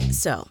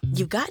So,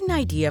 you've got an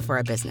idea for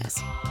a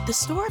business, the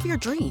store of your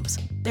dreams.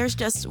 There's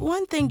just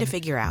one thing to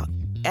figure out: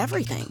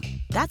 everything.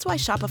 That's why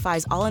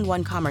Shopify's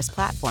all-in-one commerce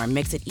platform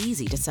makes it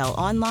easy to sell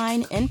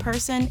online, in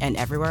person, and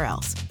everywhere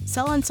else.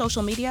 Sell on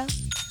social media,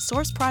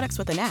 source products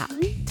with an app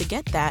to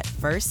get that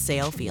first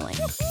sale feeling.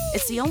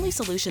 It's the only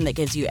solution that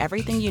gives you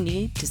everything you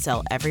need to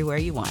sell everywhere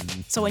you want.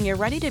 So when you're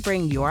ready to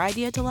bring your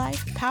idea to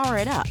life, power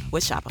it up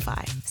with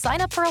Shopify. Sign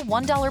up for a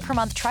 $1 per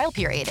month trial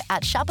period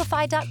at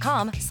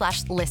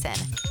shopify.com/listen.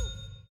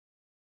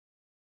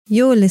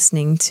 You're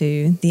listening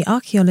to the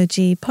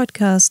Archaeology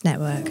Podcast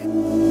Network.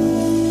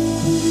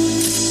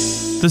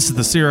 This is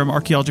the CRM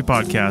Archaeology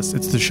Podcast.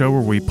 It's the show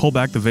where we pull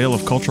back the veil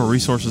of cultural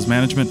resources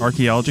management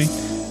archaeology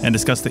and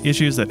discuss the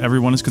issues that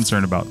everyone is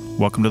concerned about.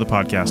 Welcome to the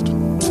podcast.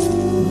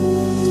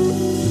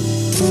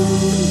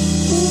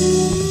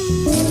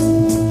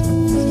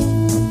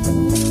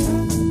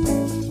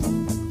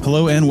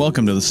 Hello and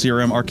welcome to the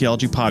CRM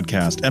Archaeology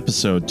Podcast,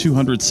 episode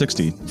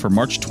 260 for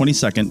March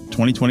 22nd,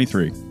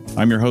 2023.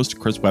 I'm your host,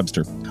 Chris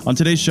Webster. On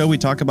today's show, we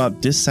talk about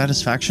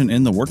dissatisfaction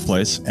in the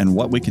workplace and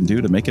what we can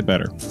do to make it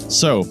better.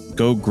 So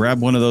go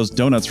grab one of those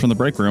donuts from the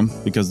break room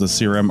because the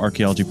CRM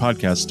Archaeology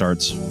Podcast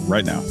starts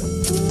right now.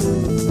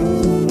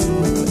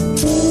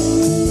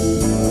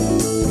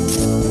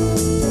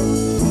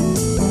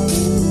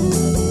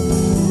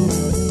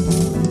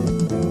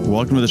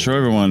 Welcome to the show,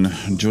 everyone.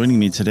 Joining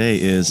me today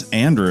is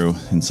Andrew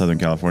in Southern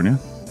California.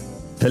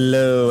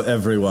 Hello,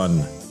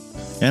 everyone.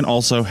 And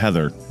also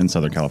Heather in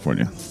Southern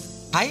California.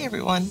 Hi,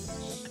 everyone.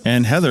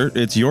 And Heather,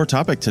 it's your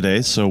topic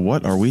today, so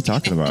what are we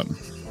talking about?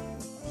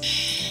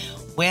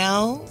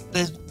 Well,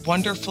 the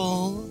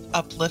wonderful,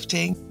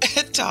 uplifting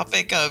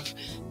topic of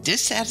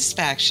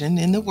dissatisfaction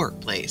in the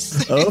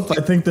workplace. Oh,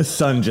 I think the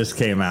sun just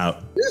came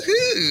out.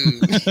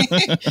 Woohoo!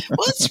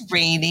 Well, it's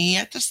rainy.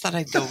 I just thought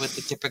I'd go with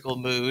the typical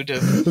mood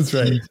of That's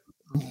right.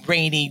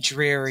 Rainy,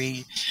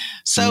 dreary.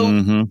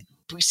 So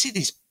we see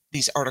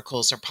these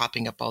articles are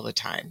popping up all the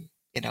time.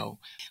 You know,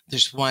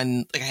 there's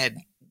one, like I had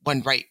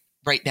one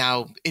right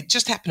now. It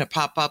just happened to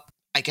pop up.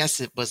 I guess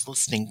it was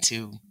listening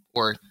to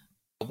or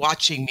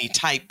watching me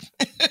type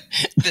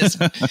this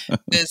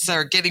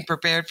or getting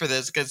prepared for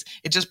this because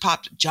it just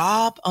popped.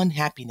 Job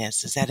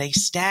unhappiness is at a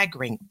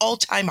staggering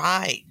all-time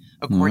high,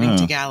 according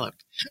to Gallup.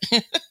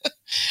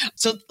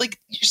 So like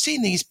you're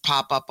seeing these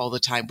pop up all the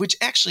time, which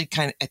actually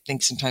kind of, I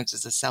think sometimes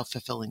is a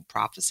self-fulfilling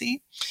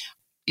prophecy.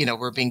 You know,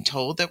 we're being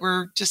told that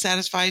we're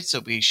dissatisfied, so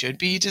we should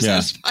be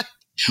dissatisfied.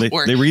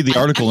 Yeah. They read the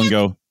article and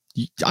go,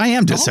 I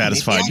am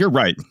dissatisfied. You're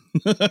right.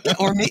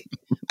 Or maybe,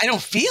 I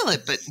don't feel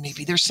it, but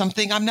maybe there's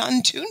something I'm not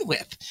in tune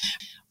with.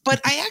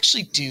 But I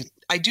actually do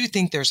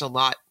think there's a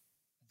lot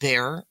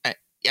there. I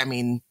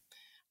mean,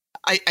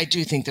 I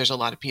do think there's a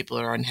lot of people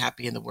who are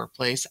unhappy in the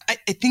workplace. I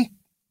think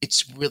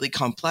it's really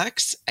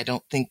complex. I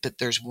don't think that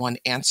there's one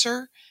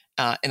answer.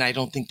 And I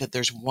don't think that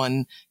there's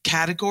one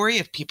category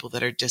of people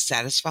that are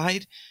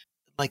dissatisfied.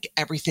 Like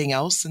everything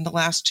else in the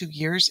last 2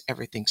 years,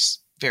 everything's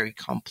very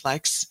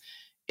complex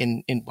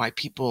in why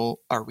people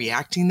are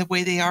reacting the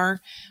way they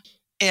are.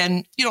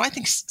 And, you know, I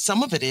think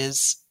some of it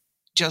is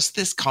just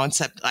this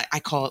concept. I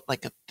call it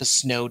like the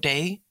snow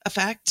day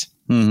effect.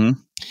 Mm-hmm.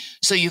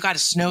 So you got a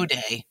snow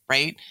day,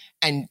 right?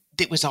 And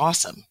it was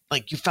awesome.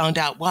 Like you found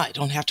out, well, I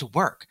don't have to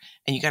work,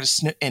 and you got a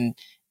snow, and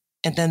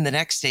then the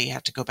next day you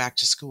have to go back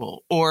to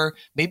school. Or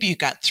maybe you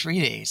got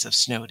 3 days of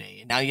snow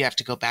day and now you have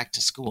to go back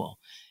to school.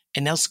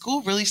 And now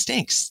school really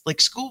stinks.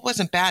 Like school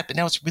wasn't bad, but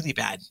now it's really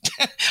bad.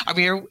 I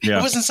mean, it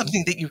wasn't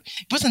something that it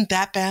wasn't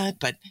that bad,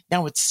 but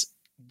now it's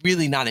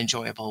really not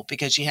enjoyable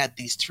because you had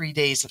these 3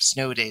 days of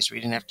snow days where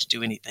you didn't have to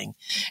do anything.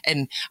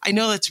 And I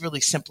know that's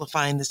really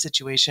simplifying the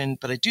situation,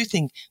 but I do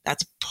think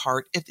that's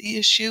part of the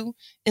issue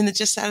in the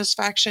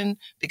dissatisfaction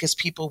because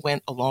people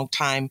went a long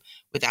time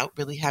without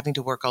really having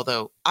to work.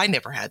 Although I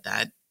never had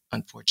that,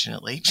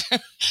 unfortunately.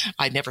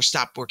 I never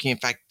stopped working. In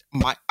fact,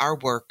 our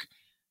work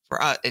for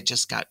us, it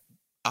just got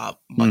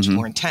much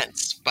more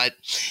intense, but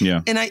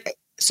and I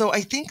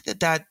think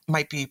that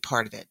might be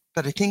part of it.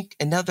 But I think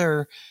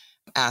another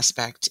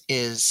aspect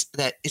is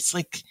that it's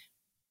like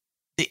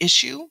the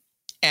issue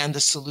and the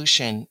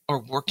solution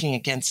are working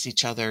against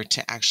each other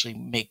to actually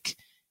make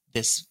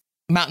this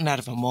mountain out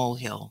of a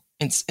molehill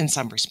in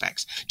some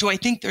respects. Do I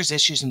think there's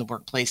issues in the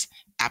workplace?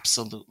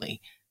 Absolutely.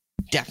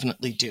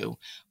 Definitely do.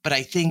 But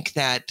I think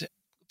that a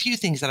few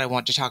things that I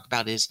want to talk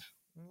about is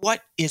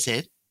what is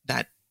it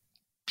that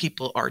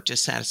people are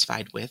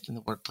dissatisfied with in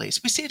the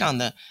workplace. We see it on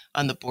the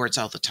boards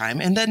all the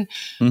time. And then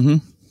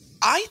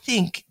I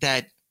think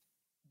that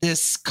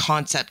this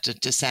concept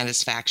of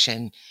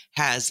dissatisfaction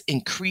has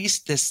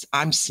increased this.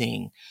 I'm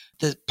seeing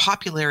the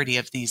popularity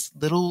of these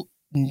little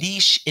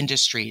niche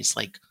industries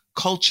like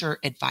culture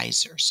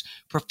advisors,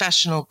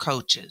 professional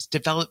coaches,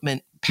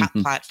 development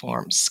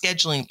platforms,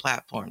 scheduling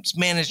platforms,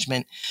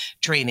 management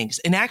trainings.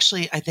 And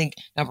actually, I think,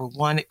 number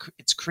one,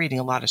 it's creating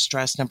a lot of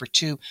stress. Number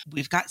two,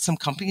 we've got some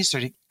companies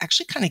that are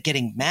actually kind of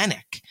getting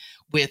manic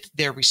with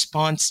their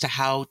response to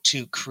how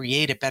to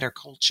create a better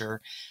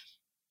culture.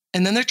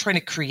 And then they're trying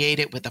to create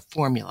it with a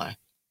formula.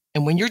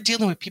 And when you're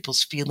dealing with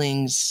people's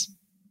feelings,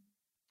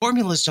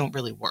 formulas don't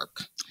really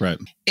work. Right.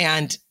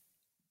 And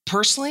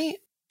personally,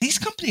 these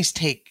companies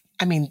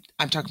I'm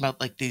talking about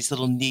like these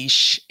little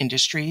niche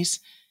industries.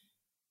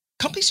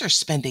 Companies are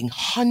spending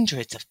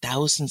hundreds of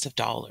thousands of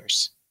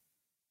dollars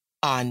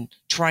on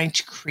trying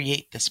to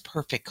create this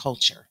perfect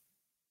culture.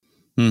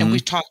 Mm-hmm. And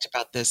we've talked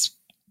about this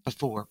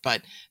before,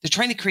 but they're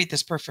trying to create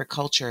this perfect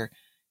culture,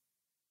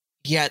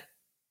 yet,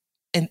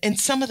 and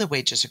some of the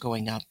wages are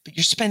going up, but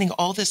you're spending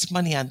all this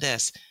money on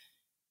this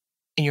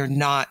and you're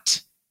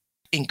not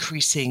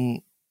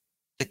increasing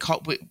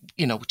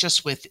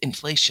just with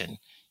inflation,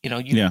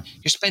 you're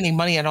spending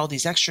money on all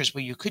these extras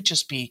where you could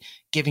just be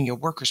giving your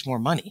workers more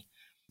money.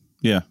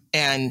 Yeah.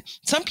 And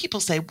some people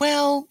say,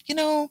 well,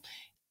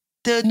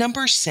 the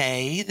numbers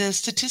say, the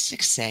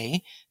statistics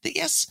say that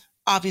yes,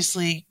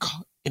 obviously,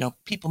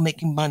 people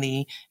making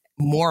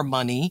more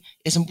money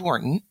is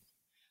important,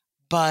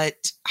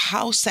 but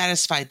how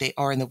satisfied they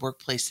are in the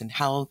workplace and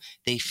how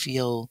they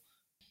feel,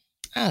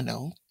 I don't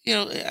know,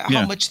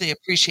 how much they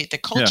appreciate the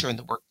culture in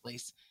the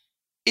workplace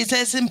is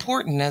as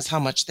important as how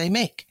much they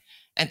make.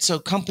 And so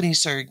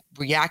companies are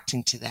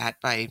reacting to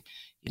that by,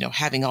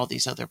 having all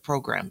these other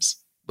programs,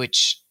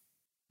 which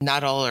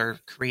not all are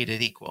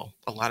created equal.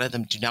 A lot of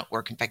them do not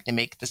work. In fact, they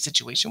make the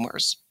situation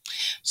worse.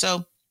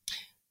 So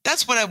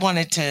that's what I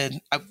wanted to.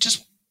 I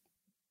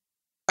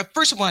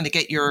first wanted to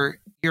get your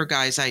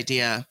guys'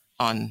 idea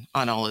on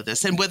all of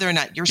this and whether or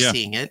not you're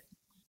seeing it.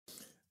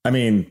 I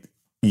mean,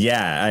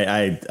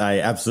 yeah, I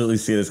absolutely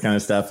see this kind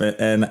of stuff,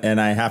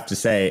 and I have to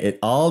say,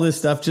 all this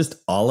stuff, just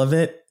all of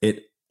it,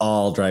 it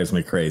all drives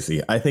me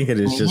crazy. I think it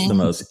is just the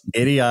most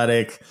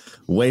idiotic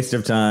waste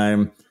of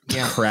time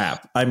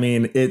crap. I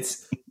mean,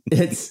 it's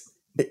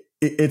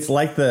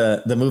like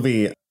the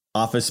movie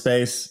Office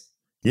Space.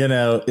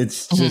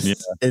 It's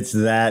just it's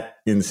that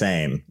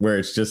insane where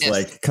it's just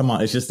like, come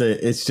on, it's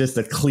just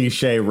a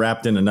cliche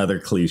wrapped in another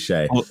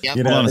cliche.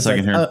 Hold on a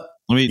second here.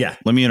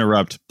 Let me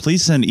interrupt.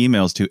 Please send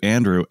emails to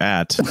Andrew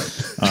at.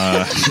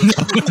 No,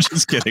 I'm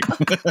just kidding.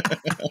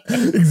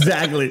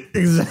 Exactly.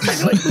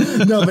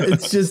 No, but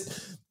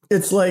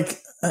it's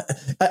like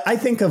I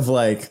think of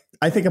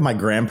my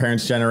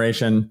grandparents'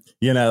 generation.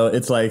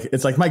 It's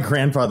like my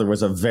grandfather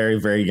was a very,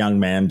 very young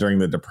man during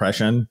the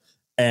Depression,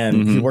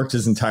 and he worked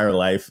his entire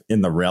life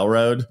in the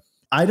railroad.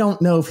 I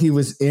don't know if he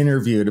was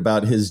interviewed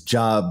about his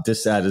job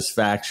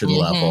dissatisfaction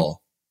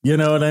level. You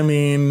know what I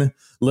mean?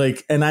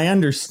 And I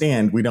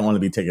understand we don't want to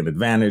be taken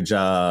advantage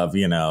of,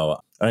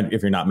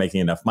 if you're not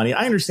making enough money.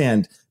 I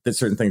understand that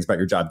certain things about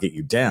your job get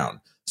you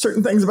down.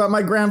 Certain things about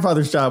my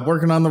grandfather's job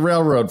working on the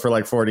railroad for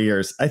like 40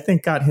 years, I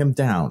think got him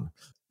down.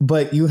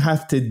 But you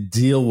have to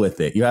deal with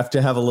it. You have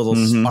to have a little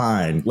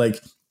spine.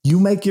 You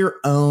make your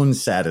own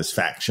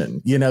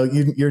satisfaction.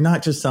 You're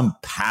not just some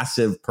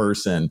passive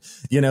person.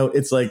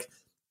 It's like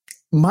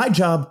my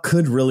job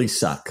could really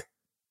suck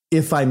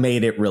if I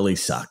made it really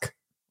suck.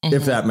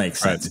 If that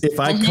makes sense. Right. If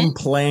I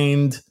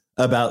complained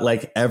about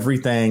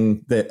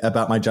everything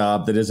about my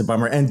job that is a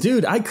bummer, and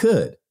dude, I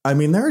could. I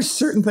mean, there are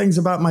certain things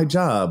about my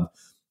job.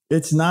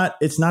 It's not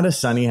a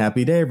sunny,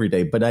 happy day every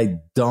day, but I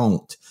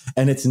don't.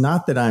 And it's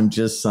not that I'm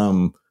just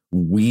some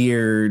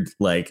weird,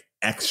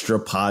 extra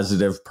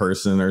positive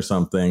person or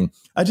something.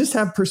 I just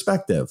have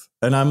perspective.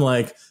 And I'm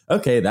like,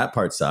 okay, that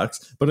part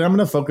sucks, but I'm going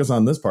to focus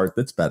on this part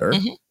that's better.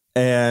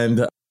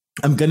 And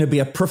I'm going to be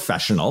a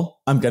professional.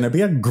 I'm going to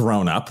be a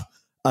grown up.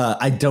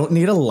 I don't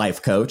need a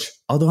life coach,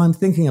 although I'm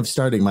thinking of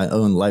starting my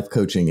own life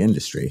coaching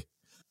industry.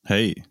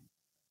 Hey.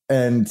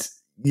 And,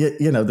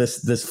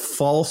 this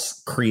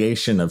false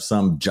creation of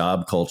some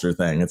job culture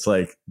thing. It's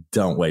like,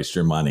 don't waste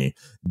your money.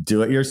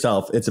 Do it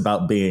yourself. It's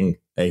about being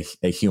a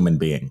human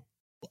being.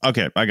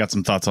 Okay. I got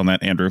some thoughts on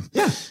that, Andrew.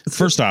 Yeah.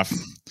 First off,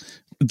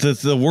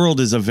 the world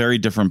is a very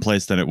different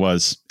place than it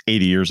was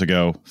 80 years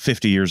ago,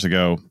 50 years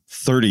ago,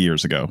 30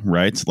 years ago,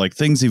 right?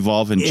 Things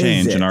evolve and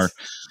change in our...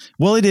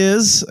 Well, it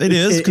is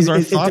because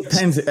our thoughts. It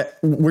depends.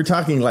 We're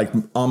talking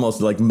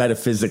almost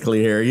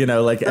metaphysically here,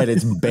 at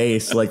its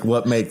base,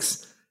 what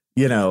makes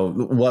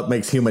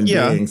human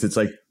beings. It's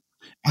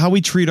how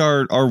we treat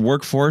our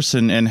workforce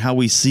and how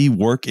we see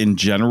work in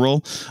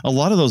general. A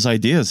lot of those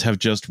ideas have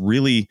just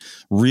really,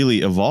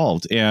 really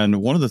evolved.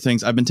 And one of the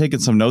things I've been taking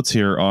some notes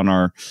here on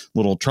our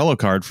little Trello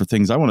card for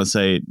things I want to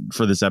say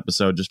for this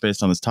episode, just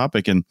based on this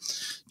topic and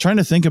trying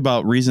to think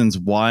about reasons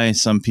why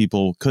some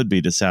people could be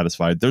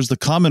dissatisfied. There's the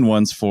common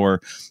ones for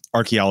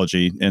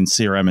archaeology and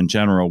CRM in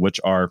general, which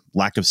are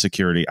lack of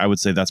security. I would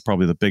say that's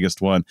probably the biggest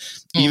one.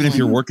 Even if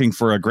you're working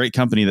for a great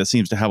company that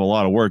seems to have a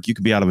lot of work, you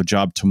could be out of a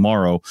job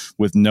tomorrow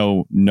with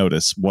no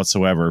notice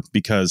whatsoever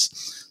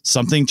because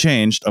something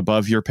changed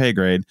above your pay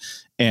grade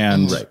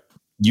and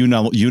you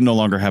no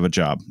longer have a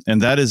job.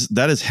 And that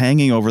is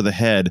hanging over the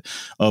head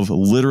of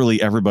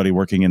literally everybody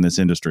working in this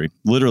industry,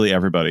 literally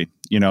everybody,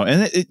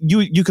 and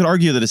you could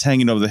argue that it's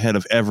hanging over the head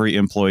of every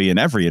employee in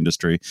every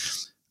industry.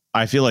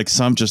 I feel like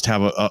some just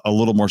have a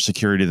little more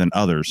security than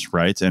others,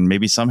 right? And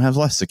maybe some have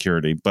less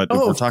security. But if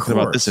we're talking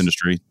about this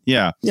industry,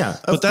 of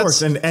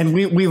course. And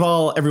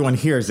everyone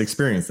here has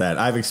experienced that.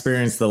 I've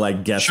experienced the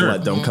guess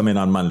what, don't come in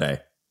on Monday.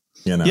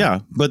 Yeah,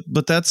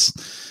 but that's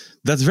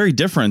that's very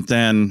different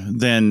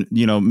than,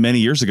 you know, many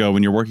years ago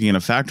when you're working in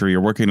a factory,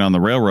 you're working on the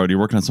railroad, you're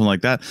working on something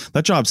like that.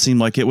 That job seemed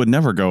like it would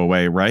never go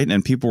away, right?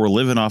 And people were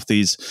living off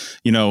these,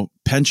 you know,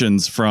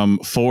 pensions from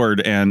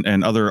Ford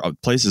and other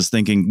places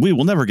thinking we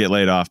will never get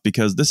laid off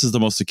because this is the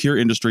most secure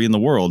industry in the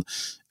world.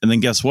 And then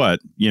guess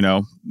what? You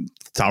know,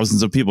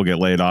 thousands of people get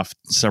laid off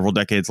several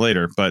decades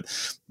later. But,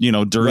 you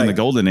know, during the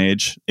golden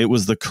age, it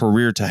was the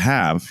career to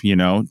have, you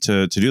know,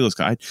 to do this.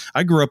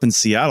 I grew up in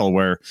Seattle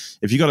where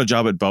if you got a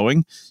job at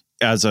Boeing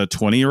as a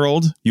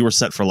 20-year-old, you were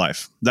set for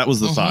life. That was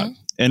the thought.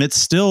 And it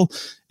still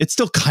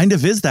kind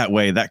of is that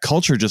way. That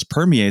culture just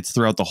permeates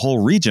throughout the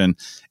whole region.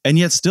 And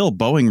yet still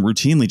Boeing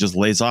routinely just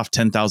lays off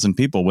 10,000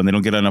 people when they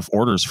don't get enough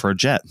orders for a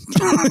jet.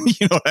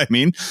 You know what I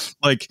mean?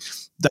 Like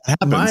that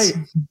happens.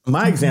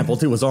 My example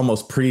too was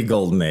almost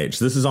pre-golden age.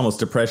 This is almost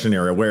Depression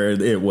era where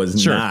it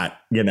was not,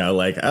 you know,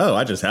 like, oh,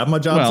 I just have my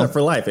job set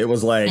for life. It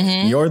was like,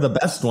 you're the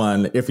best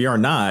one. If you're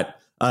not,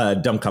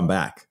 don't come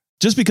back.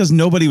 Just because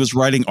nobody was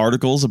writing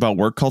articles about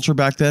work culture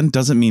back then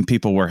doesn't mean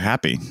people were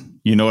happy.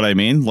 You know what I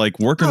mean? Like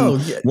working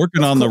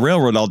on the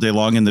railroad all day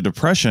long in the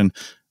Depression,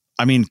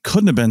 I mean,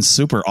 couldn't have been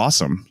super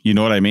awesome. You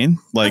know what I mean?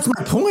 Like, that's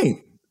my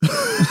point.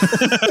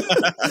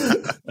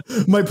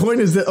 My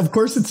point is that, of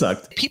course, it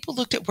sucked. People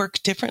looked at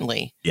work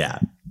differently. Yeah.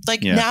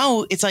 Like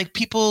now it's like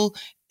people.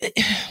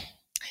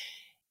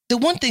 The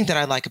one thing that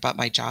I like about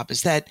my job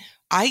is that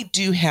I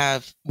do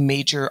have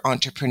major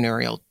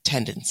entrepreneurial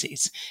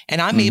tendencies,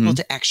 and I'm able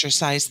to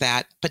exercise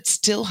that, but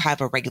still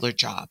have a regular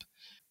job.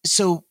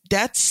 So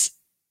that's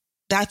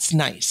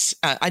nice.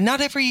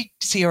 Not every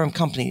CRM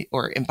company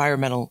or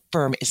environmental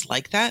firm is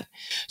like that.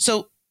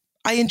 So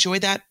I enjoy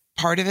that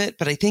part of it,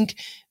 but I think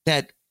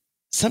that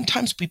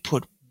sometimes we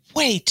put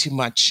way too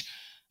much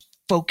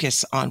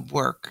focus on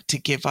work to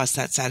give us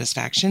that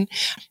satisfaction.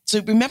 So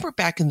remember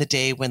back in the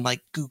day when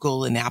like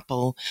Google and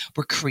Apple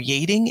were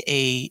creating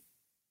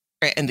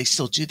and they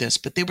still do this,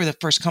 but they were the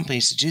first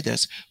companies to do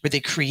this, where they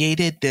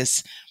created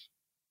this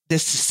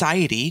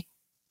society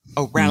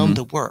around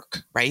the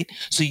work, right?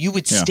 So you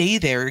would stay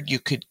there, you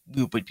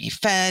would be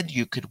fed,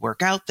 you could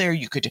work out there,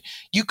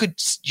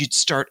 you'd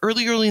start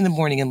early in the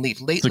morning and leave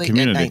late at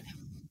night.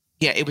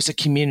 Yeah, it was a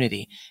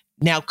community.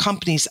 Now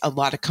a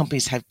lot of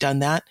companies have done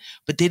that,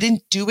 but they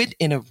didn't do it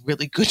in a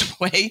really good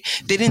way.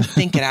 They didn't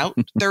think it out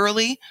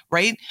thoroughly,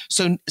 right?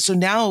 So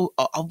now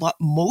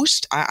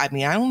I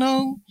don't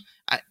know.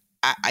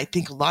 I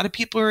think a lot of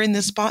people are in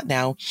this spot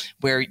now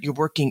where you're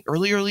working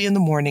early in the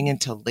morning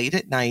until late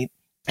at night.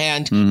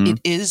 And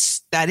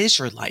that is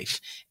your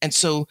life. And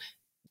so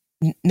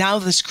now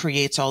this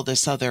creates all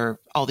these other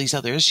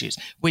issues.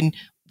 When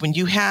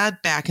you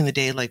had back in the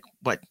day, like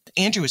what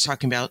Andrew was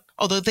talking about,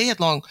 although they had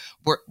long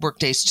work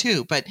days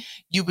too, but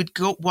you would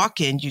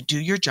walk in, you do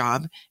your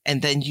job,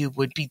 and then you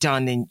would be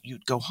done and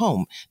you'd go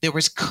home. There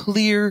was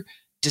clear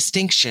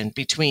distinction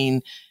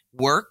between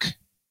work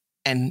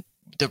and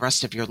the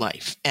rest of your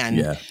life.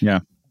 And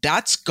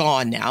that's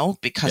gone now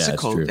because of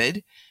COVID.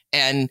 True.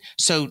 And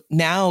so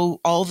now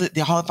they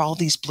have all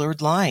these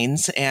blurred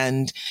lines.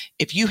 And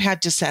if you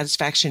had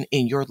dissatisfaction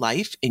in your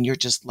life, in your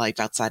just life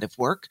outside of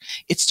work,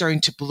 it's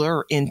starting to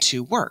blur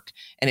into work.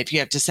 And if you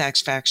have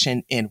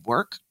dissatisfaction in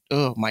work,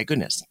 oh my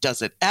goodness,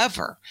 does it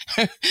ever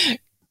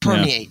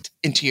permeate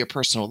into your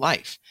personal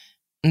life?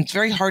 And it's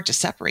very hard to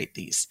separate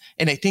these.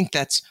 And I think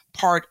that's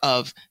part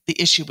of the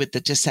issue with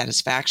the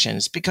dissatisfaction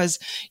is because,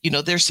 you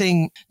know, they're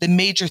saying the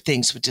major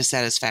things with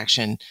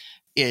dissatisfaction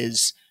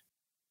is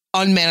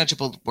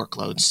unmanageable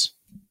workloads,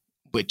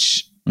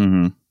 which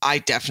I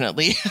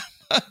definitely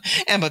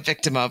am a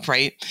victim of,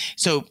 right?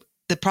 So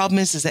the problem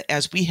is that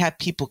as we have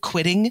people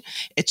quitting,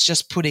 it's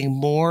just putting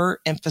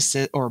more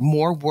emphasis or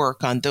more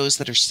work on those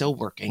that are still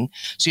working.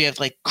 So you have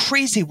like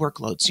crazy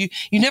workloads.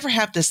 You never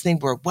have this thing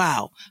where,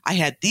 wow, I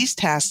had these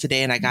tasks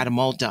today and I got them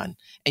all done.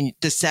 And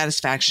the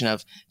satisfaction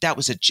of that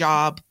was a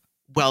job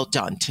well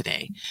done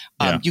today.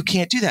 You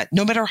can't do that.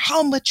 No matter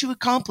how much you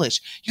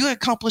accomplish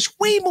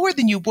way more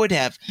than you would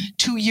have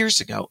 2 years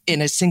ago in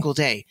a single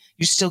day.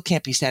 You still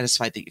can't be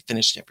satisfied that you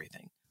finished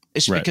everything.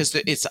 It's because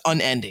it's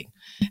unending.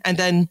 And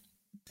then,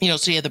 you know,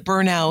 so you have the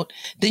burnout.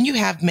 Then you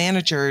have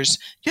managers.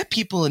 You have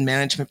people in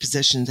management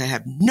positions that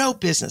have no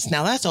business.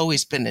 Now, that's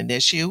always been an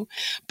issue.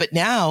 But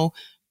now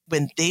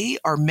when they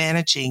are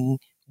managing,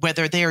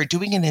 whether they are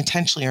doing it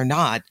intentionally or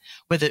not,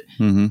 whether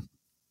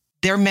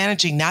they're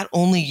managing not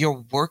only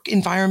your work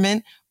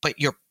environment, but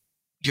your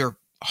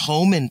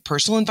home and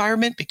personal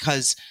environment,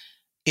 because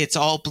it's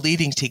all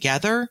bleeding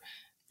together.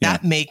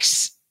 That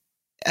makes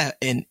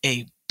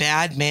a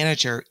bad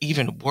manager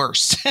even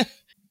worse.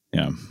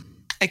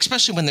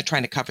 Especially when they're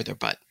trying to cover their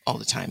butt all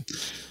the time.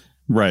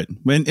 Right.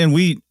 And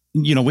we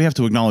have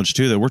to acknowledge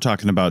too that we're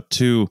talking about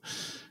 2,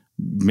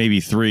 maybe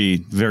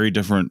 3 very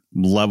different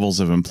levels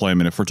of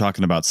employment. If we're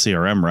talking about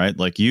CRM, right?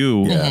 Like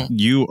you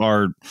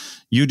are,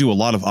 you do a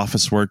lot of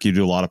office work, you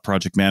do a lot of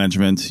project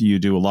management, you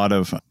do a lot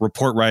of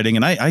report writing.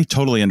 And I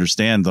totally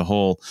understand the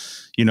whole,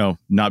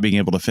 not being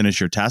able to finish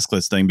your task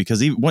list thing,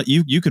 because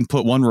you can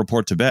put one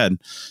report to bed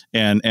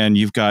and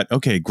you've got,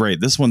 okay, great.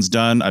 This one's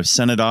done. I've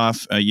sent it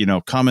off.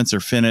 Comments are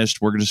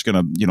finished. We're just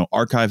going to,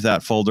 archive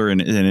that folder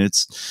and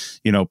it's,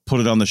 put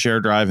it on the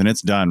share drive and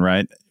it's done.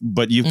 Right.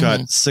 But you've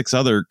got 6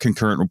 other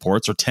concurrent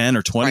reports or 10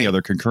 or 20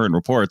 other concurrent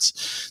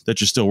reports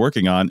that you're still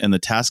working on. And the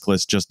task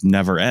list just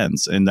never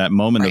ends. And that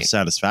moment of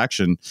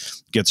satisfaction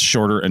gets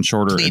shorter and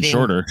shorter and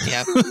shorter.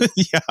 Yep.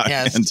 Yeah.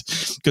 Yes. And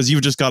because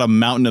you've just got a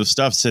mountain of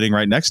stuff sitting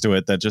right next to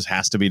it that just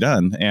has to be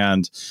done.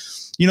 And,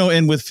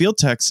 and with field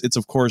techs, it's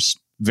of course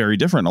very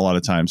different a lot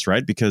of times,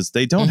 right? Because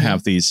they don't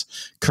have these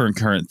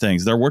current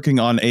things. They're working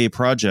on a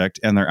project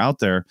and they're out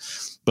there,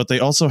 but they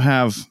also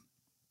have,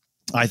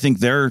 I think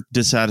their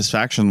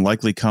dissatisfaction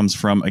likely comes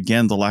from,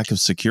 again, the lack of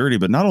security,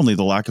 but not only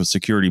the lack of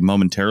security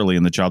momentarily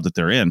in the job that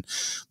they're in,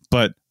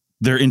 but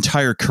their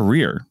entire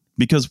career.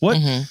 Because what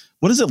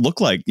does it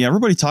look like? Yeah,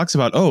 everybody talks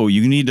about, oh,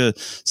 you need to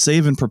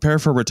save and prepare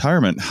for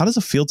retirement. How does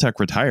a field tech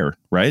retire,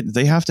 right?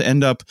 They have to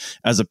end up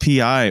as a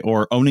PI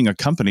or owning a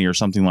company or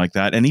something like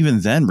that. And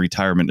even then,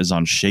 retirement is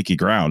on shaky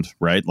ground,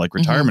 right? Like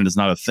retirement is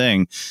not a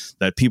thing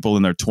that people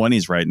in their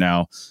 20s right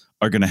now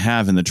are going to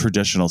have in the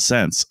traditional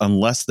sense,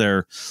 unless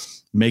they're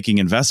making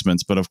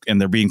investments,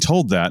 and they're being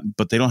told that,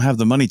 but they don't have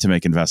the money to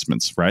make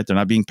investments, right? They're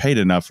not being paid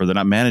enough, or they're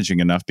not managing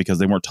enough because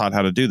they weren't taught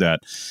how to do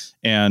that.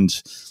 And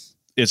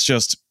it's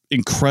just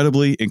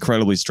incredibly,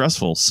 incredibly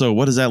stressful. So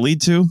what does that lead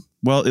to?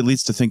 Well, it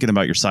leads to thinking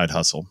about your side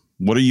hustle.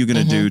 What are you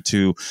going to do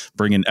to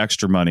bring in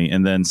extra money?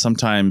 And then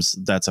sometimes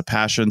that's a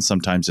passion.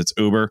 Sometimes it's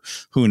Uber,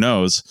 who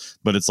knows?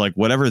 But it's like,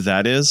 whatever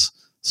that is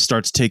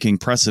starts taking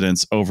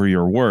precedence over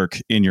your work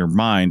in your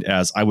mind,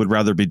 as I would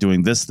rather be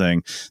doing this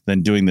thing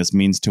than doing this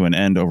means to an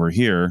end over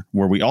here,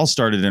 where we all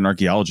started in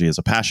archaeology as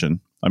a passion.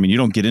 I mean, you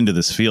don't get into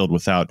this field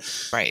without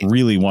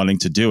really wanting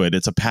to do it.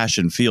 It's a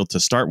passion field to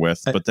start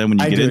with. But then when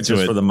you get into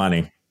it for the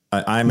money.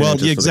 I'm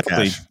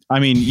exactly. I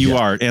mean, you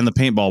are, and the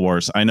paintball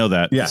wars. I know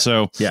that. Yeah.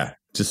 So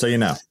just so you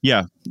know.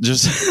 Yeah.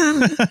 Just.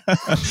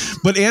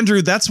 But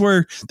Andrew, that's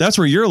where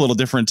you're a little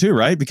different too,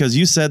 right? Because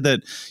you said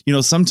that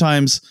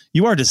sometimes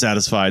you are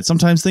dissatisfied.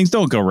 Sometimes things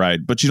don't go right,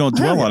 but you don't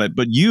dwell on it.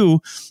 But you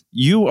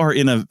are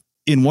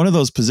in one of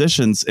those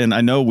positions, and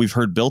I know we've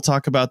heard Bill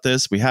talk about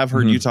this. We have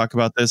heard you talk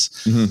about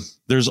this.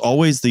 There's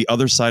always the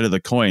other side of the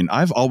coin.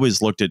 I've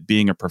always looked at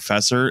being a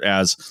professor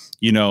as,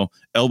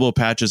 elbow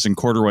patches and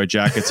corduroy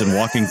jackets and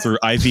walking through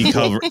ivy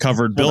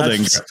covered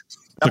buildings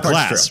to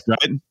class,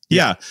 right?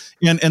 Yeah.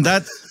 And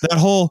that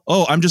whole,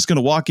 I'm just going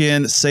to walk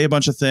in, say a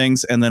bunch of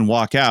things, and then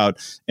walk out,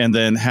 and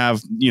then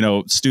have,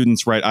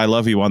 students write "I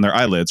love you" on their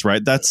eyelids,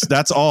 right?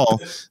 That's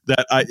all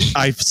that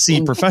I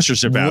see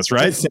professorship as,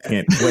 right? Wait a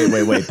second.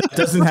 Wait. That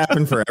doesn't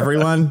happen for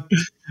everyone.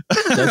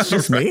 That's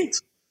just me.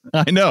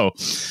 I know.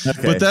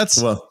 Okay.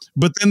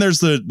 But then there's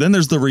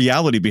the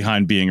reality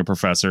behind being a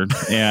professor,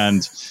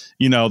 and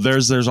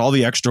there's all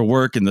the extra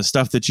work and the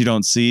stuff that you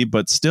don't see,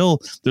 but still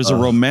there's a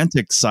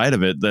romantic side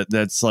of it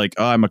that's like,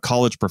 oh, I'm a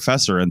college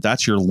professor, and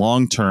that's your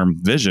long-term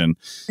vision.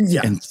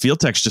 Yeah. And field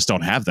techs just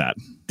don't have that.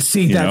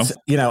 See,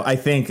 I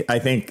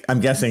think I'm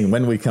guessing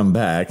when we come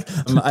back,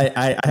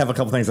 I have a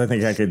couple things I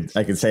think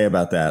I could say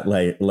about that.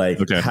 Like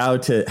how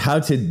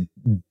to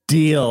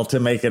deal to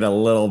make it a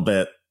little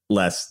bit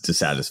less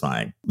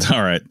dissatisfying.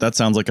 All right. That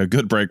sounds like a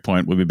good break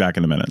point. We'll be back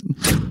in a minute.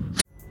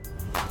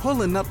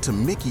 Pulling up to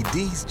Mickey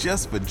D's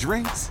just for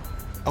drinks?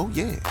 Oh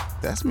yeah,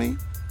 that's me.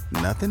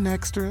 Nothing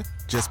extra,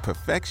 just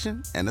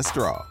perfection and a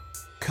straw.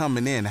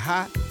 Coming in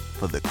hot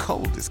for the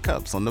coldest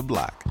cups on the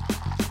block.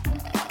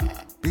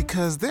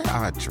 Because there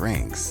are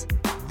drinks.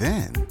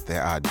 Then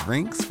there are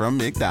drinks from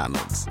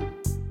McDonald's.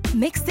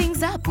 Mix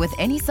things up with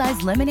any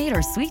size lemonade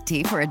or sweet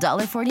tea for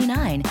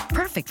 $1.49.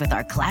 Perfect with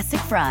our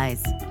classic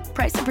fries.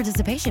 Price and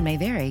participation may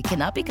vary.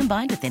 Cannot be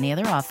combined with any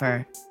other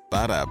offer.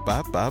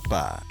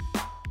 Ba-da-ba-ba-ba.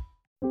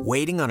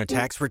 Waiting on a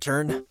tax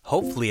return?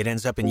 Hopefully it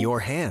ends up in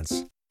your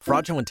hands.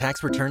 Fraudulent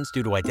tax returns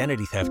due to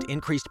identity theft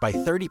increased by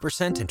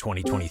 30% in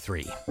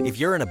 2023. If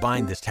you're in a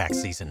bind this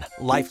tax season,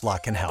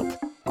 LifeLock can help.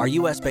 Our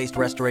U.S.-based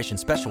restoration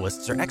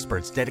specialists are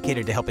experts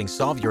dedicated to helping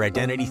solve your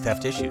identity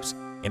theft issues.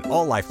 And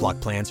all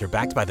LifeLock plans are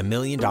backed by the $1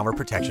 Million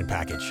Protection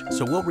Package.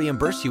 So we'll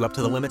reimburse you up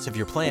to the limits of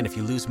your plan if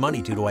you lose money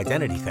due to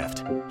identity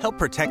theft. Help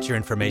protect your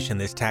information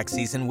this tax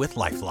season with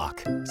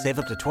LifeLock. Save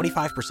up to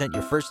 25%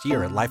 your first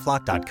year at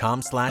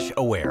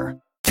LifeLock.com/aware.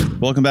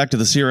 Welcome back to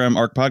the CRM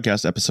ARC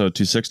Podcast, episode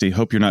 260.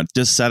 Hope you're not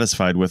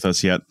dissatisfied with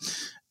us yet.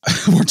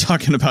 We're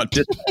talking about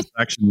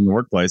dissatisfaction in the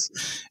workplace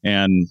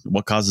and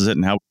what causes it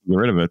and how we get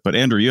rid of it. But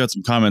Andrew, you had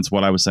some comments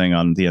what I was saying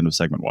on the end of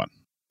segment 1.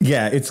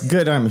 Yeah, it's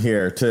good I'm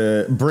here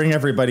to bring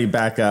everybody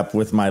back up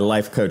with my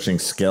life coaching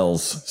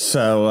skills.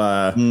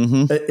 So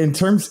in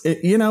terms,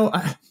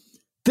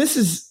 this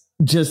is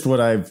just what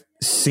I've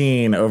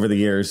seen over the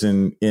years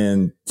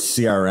in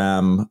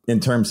CRM in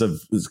terms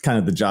of kind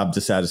of the job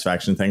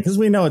dissatisfaction thing, because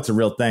we know it's a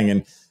real thing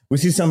and we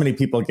see so many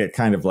people get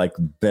kind of like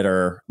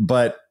bitter.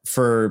 But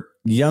for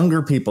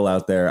younger people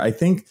out there, I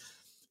think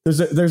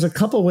there's a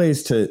couple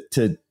ways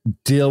to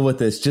deal with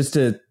this, just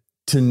to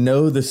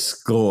know the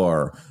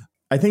score.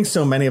 I think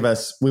so many of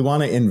us, we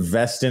want to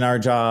invest in our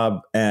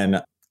job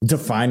and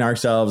define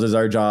ourselves as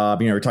our job.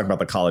 We're talking about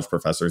the college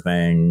professor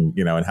thing,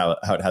 and how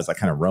it has that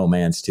kind of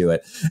romance to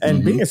it.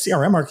 And being a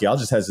CRM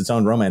archaeologist has its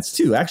own romance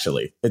too,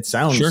 actually. It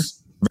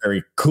sounds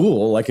very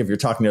cool. Like if you're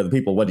talking to other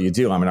people, what do you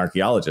do? I'm an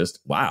archaeologist.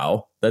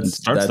 Wow. That's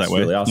that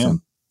really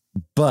awesome.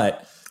 Yeah.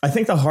 But I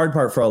think the hard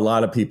part for a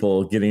lot of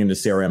people getting into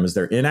CRM is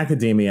they're in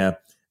academia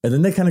and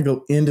then they kind of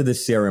go into the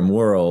CRM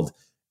world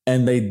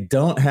and they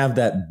don't have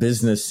that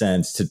business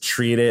sense to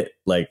treat it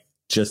like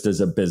just as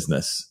a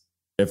business,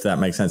 if that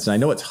makes sense. And I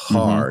know it's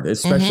hard,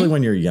 especially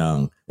when you're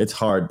young. It's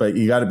hard, but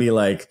you got to be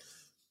like,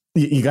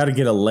 you got to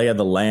get a lay of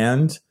the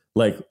land.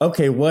 Like,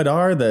 okay, what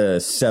are the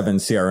 7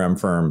 CRM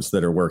firms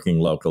that are working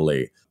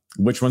locally?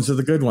 Which ones are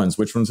the good ones?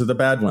 Which ones are the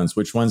bad ones?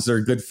 Which ones are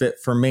a good fit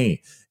for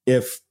me?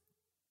 If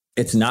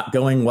it's not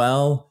going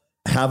well,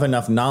 have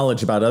enough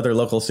knowledge about other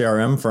local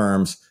CRM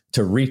firms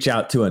to reach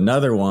out to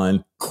another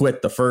one,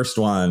 quit the first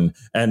one,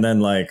 and then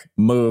like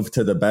move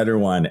to the better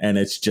one. And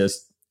it's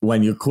just,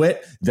 when you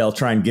quit, they'll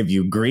try and give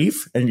you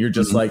grief. And you're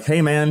just like,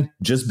 hey, man,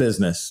 just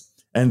business.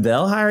 And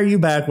they'll hire you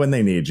back when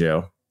they need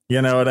you.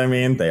 You know what I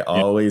mean? They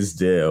always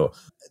do.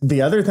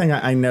 The other thing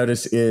I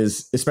notice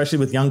is, especially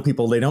with young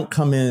people, they don't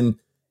come in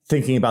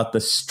thinking about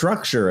the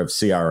structure of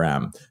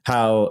CRM,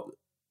 how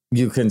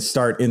you can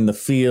start in the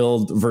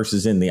field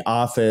versus in the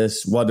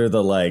office. What are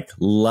the like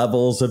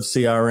levels of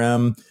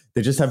CRM?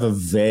 They just have a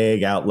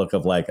vague outlook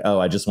of like, oh,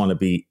 I just want to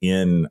be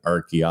in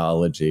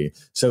archaeology.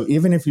 So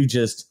even if you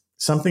just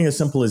something as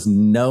simple as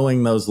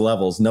knowing those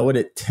levels, know what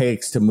it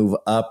takes to move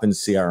up in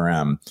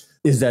CRM.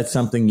 Is that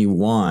something you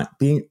want?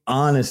 Being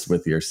honest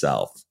with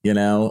yourself,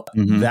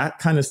 that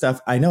kind of stuff.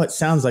 I know it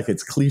sounds like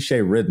it's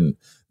cliche ridden,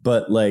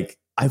 but like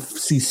I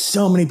see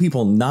so many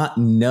people not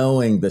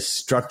knowing the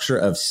structure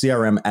of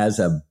CRM as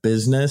a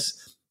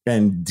business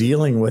and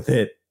dealing with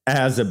it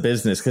as a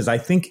business. Because I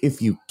think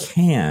if you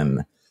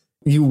can,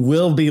 you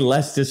will be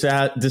less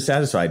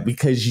dissatisfied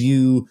because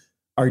you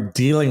are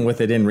dealing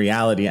with it in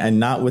reality and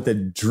not with a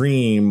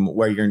dream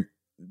where you're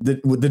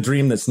the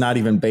dream that's not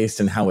even based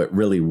in how it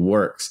really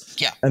works.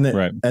 Yeah. And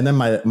then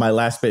my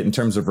last bit in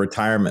terms of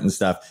retirement and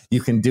stuff,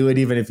 you can do it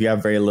even if you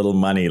have very little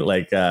money.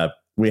 Like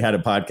we had a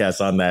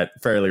podcast on that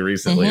fairly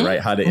recently, right?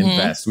 How to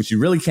invest, which you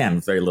really can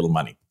with very little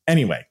money.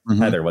 Anyway,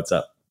 Heather, what's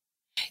up?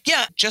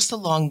 Yeah, just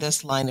along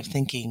this line of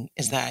thinking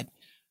is that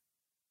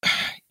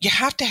you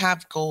have to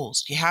have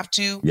goals. You have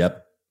to.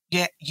 Yep.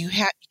 Yeah, you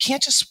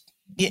can't just.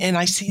 And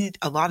I see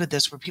a lot of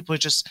this where people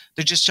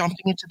they're just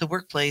jumping into the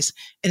workplace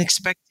and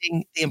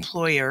expecting the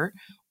employer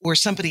or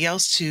somebody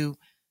else to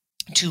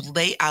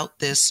lay out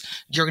this,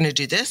 you're going to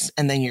do this,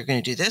 and then you're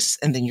going to do this,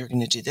 and then you're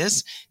going to do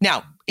this.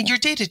 Now, in your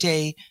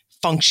day-to-day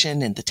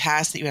function and the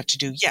tasks that you have to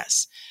do,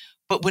 yes.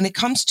 But when it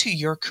comes to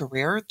your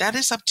career, that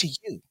is up to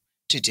you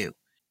to do.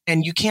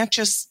 And you can't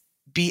just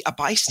be a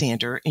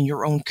bystander in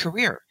your own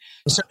career.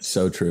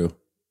 So true.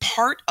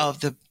 Part of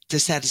the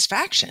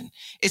dissatisfaction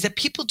is that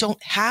people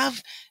don't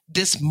have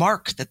this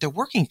mark that they're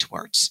working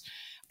towards.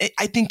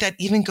 I think that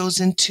even goes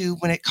into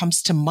when it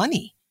comes to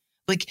money.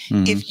 Like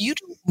if you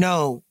don't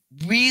know,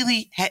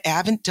 really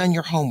haven't done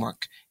your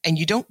homework and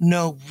you don't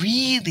know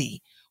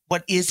really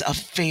what is a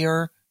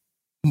fair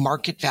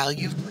market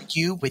value for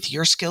you with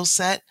your skill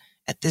set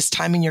at this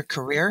time in your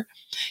career,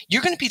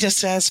 you're going to be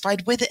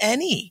dissatisfied with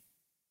any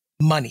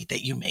money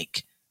that you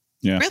make.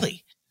 Yeah.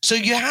 Really. So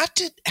you have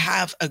to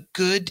have a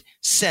good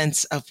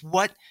sense of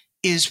what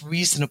is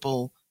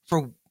reasonable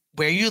for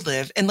where you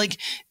live. And like,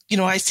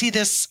 I see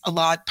this a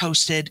lot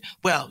posted.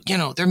 Well,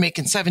 they're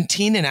making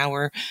 $17 an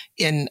hour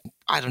in,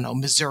 I don't know,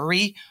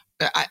 Missouri.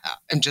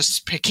 I'm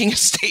just picking a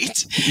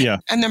state. Yeah.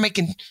 And they're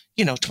making,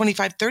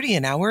 $25-30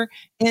 an hour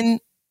in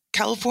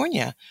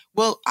California.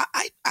 Well,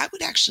 I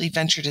would actually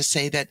venture to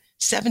say that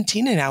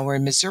 $17 an hour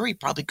in Missouri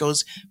probably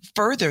goes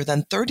further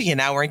than $30 an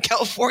hour in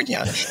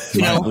California.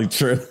 Probably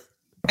true.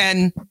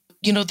 And,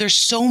 there's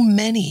so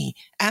many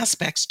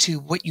aspects to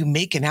what you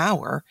make an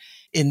hour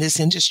in this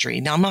industry.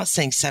 Now, I'm not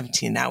saying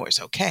 17 an hour is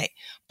okay,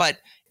 but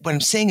what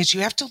I'm saying is you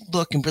have to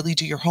look and really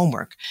do your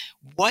homework.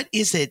 What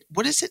does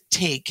it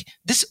take?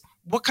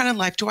 What kind of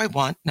life do I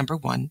want? Number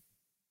one,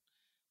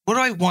 what do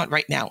I want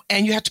right now?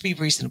 And you have to be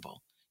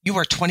reasonable. You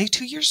are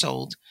 22 years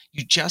old.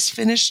 You just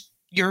finished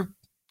your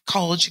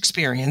college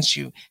experience.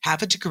 You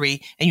have a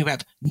degree and you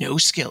have no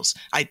skills.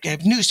 I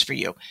have news for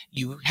you.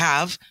 You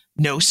have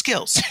no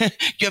skills.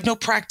 You have no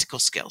practical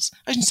skills.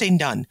 I shouldn't say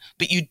none,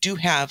 but you do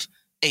have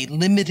a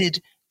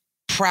limited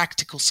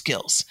practical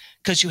skills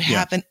because you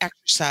haven't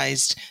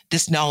exercised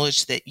this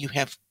knowledge that you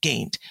have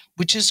gained,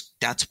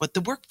 that's what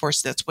the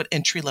workforce, that's what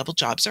entry-level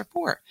jobs are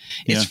for.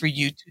 It's for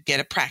you to get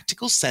a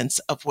practical sense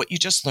of what you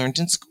just learned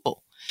in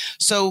school.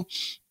 So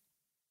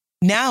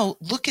now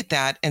look at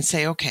that and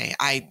say, okay,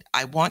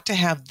 I want to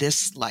have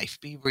this life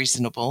be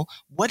reasonable.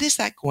 What is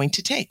that going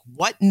to take?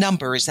 What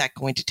number is that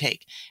going to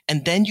take?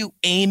 And then you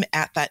aim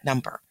at that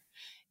number.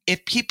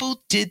 If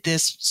people did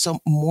this so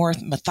more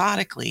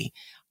methodically,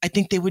 I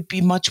think they would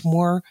be much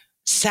more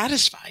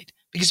satisfied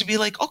because it'd be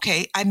like,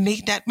 okay, I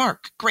made that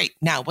mark. Great.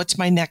 Now what's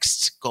my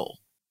next goal?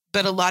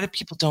 But a lot of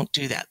people don't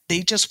do that.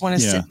 They just want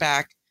to sit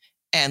back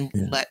and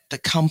let the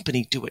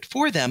company do it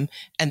for them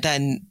and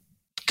then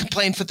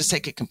complain for the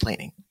sake of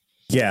complaining.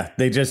 Yeah,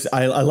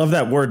 I love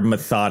that word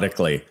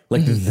methodically.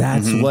 Like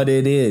that's what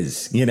it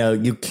is. You know,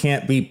 you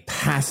can't be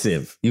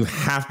passive. You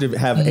have to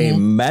have a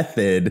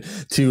method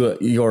to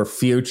your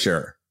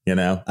future. You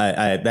know,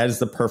 that is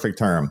the perfect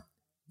term,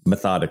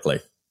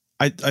 methodically.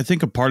 I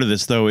think a part of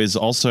this, though, is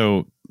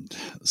also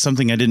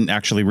something I didn't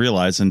actually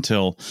realize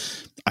until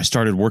I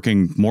started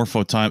working more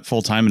full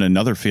time in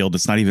another field.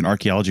 It's not even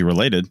archaeology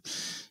related.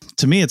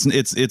 To me,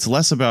 it's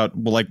less about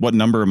like what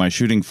number am I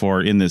shooting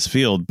for in this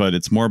field, but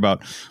it's more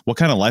about what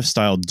kind of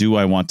lifestyle do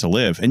I want to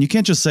live. And you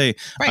can't just say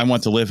I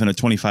want to live in a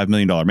 $25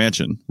 million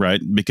mansion,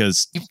 right?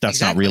 Because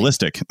that's not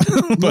realistic.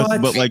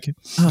 but like,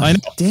 I know,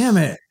 damn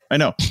it. I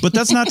know, but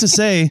that's not to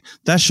say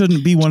that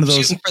shouldn't be one of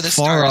those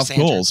far off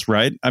goals,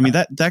 right? I mean,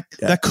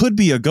 that could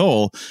be a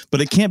goal, but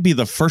it can't be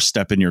the first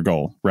step in your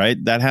goal, right?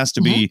 That has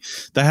to be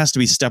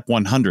step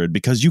 100,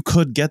 because you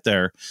could get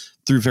there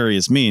through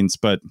various means,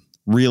 but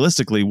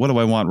realistically, what do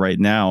I want right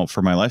now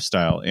for my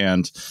lifestyle?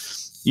 And,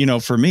 you know,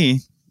 for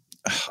me,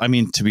 I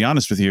mean, to be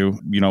honest with you,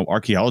 you know,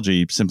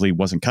 archaeology simply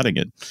wasn't cutting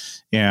it.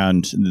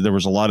 And there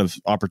was a lot of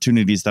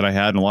opportunities that I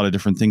had and a lot of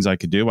different things I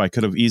could do. I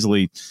could have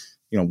easily,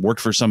 you know, worked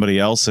for somebody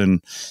else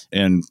and,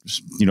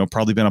 you know,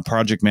 probably been a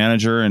project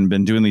manager and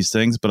been doing these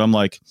things. But I'm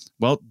like,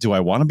 well, do I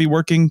want to be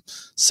working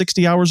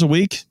 60 hours a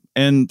week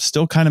and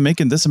still kind of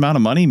making this amount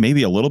of money,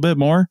 maybe a little bit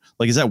more?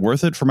 Like, is that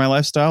worth it for my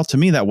lifestyle? To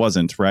me, that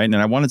wasn't, right. And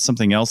I wanted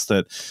something else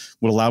that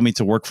would allow me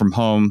to work from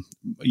home,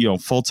 you know,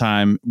 full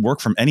time, work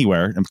from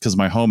anywhere, because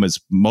my home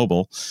is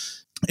mobile,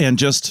 and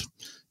just,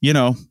 you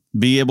know,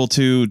 be able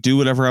to do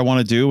whatever I want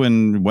to do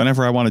and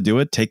whenever I want to do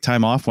it, take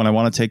time off when I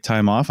want to take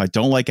time off. I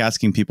don't like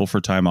asking people for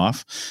time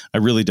off. I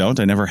really don't.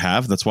 I never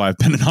have. That's why I've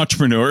been an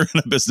entrepreneur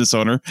and a business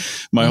owner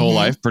my whole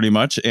life, pretty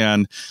much.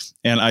 And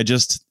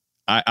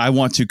I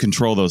want to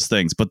control those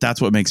things, but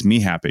that's what makes me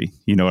happy.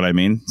 You know what I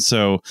mean?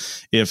 So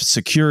if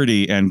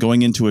security and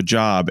going into a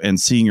job and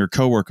seeing your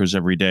coworkers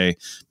every day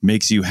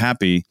makes you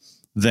happy,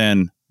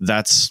 then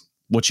that's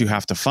what you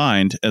have to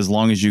find, as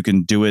long as you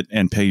can do it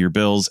and pay your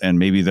bills, and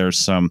maybe there's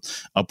some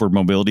upward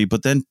mobility.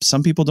 But then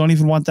some people don't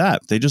even want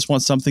that. They just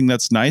want something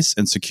that's nice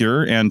and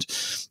secure and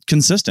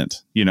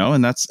consistent, you know,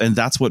 and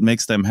that's what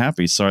makes them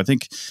happy. So I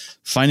think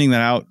finding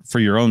that out for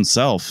your own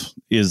self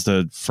is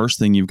the first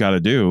thing you've got to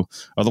do.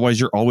 Otherwise,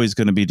 you're always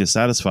going to be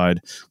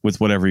dissatisfied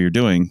with whatever you're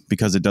doing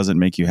because it doesn't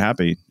make you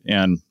happy.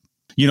 And,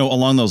 you know,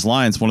 along those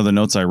lines, one of the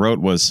notes I wrote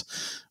was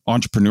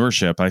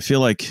entrepreneurship. I feel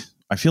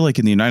like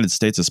in the United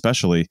States,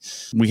 especially,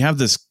 we have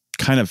this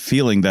kind of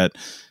feeling that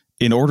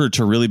in order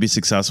to really be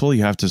successful,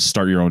 you have to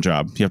start your own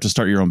job. You have to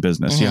start your own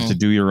business. You have to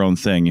do your own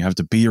thing. You have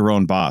to be your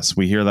own boss.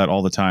 We hear that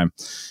all the time.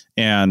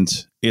 And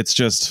it's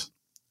just,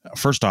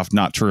 first off,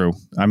 not true.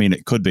 I mean,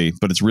 it could be,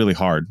 but it's really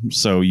hard.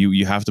 So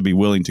you have to be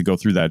willing to go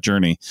through that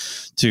journey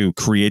to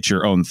create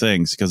your own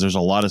things, because there's a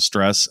lot of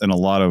stress and a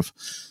lot of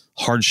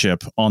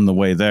hardship on the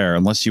way there,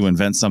 unless you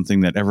invent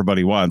something that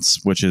everybody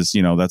wants, which is,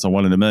 you know, that's a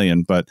 1 in a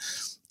million. But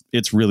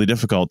it's really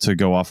difficult to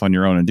go off on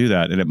your own and do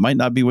that. And it might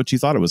not be what you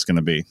thought it was going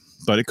to be,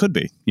 but it could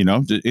be, you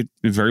know, it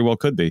very well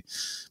could be.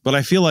 But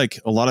I feel like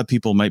a lot of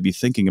people might be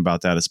thinking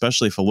about that,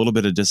 especially if a little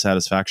bit of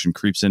dissatisfaction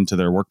creeps into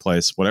their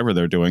workplace, whatever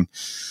they're doing.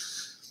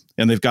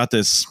 And they've got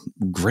this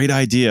great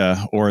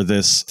idea or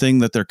this thing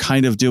that they're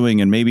kind of doing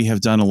and maybe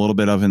have done a little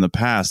bit of in the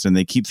past. And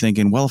they keep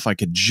thinking, well, if I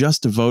could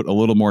just devote a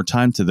little more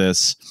time to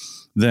this,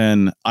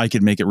 then I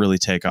could make it really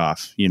take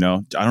off. You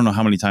know, I don't know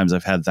how many times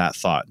I've had that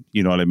thought.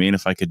 You know what I mean?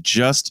 If I could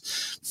just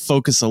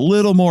focus a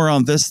little more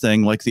on this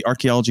thing, like the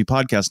Archaeology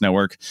Podcast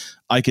Network,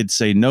 I could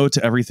say no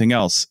to everything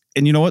else.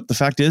 And you know what? The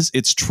fact is,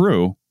 it's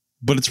true,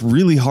 but it's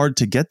really hard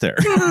to get there.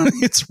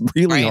 It's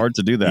really hard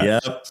to do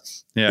that. Yep.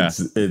 Yeah.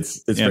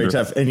 It's very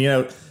tough. And, you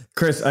know,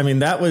 Chris, I mean,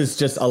 that was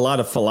just a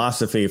lot of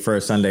philosophy for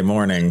a Sunday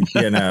morning.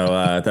 You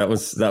know, that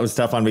was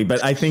tough on me.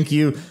 But I think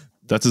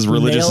that's as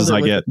religious as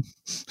I get.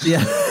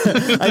 Yeah,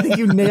 I think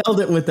you nailed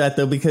it with that,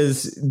 though,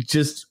 because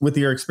just with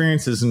your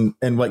experiences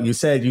and what you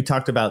said, you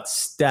talked about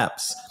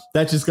steps.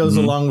 That just goes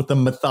along with the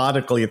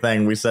methodically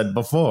thing we said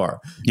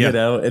before. Yeah. You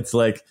know, it's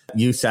like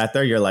you sat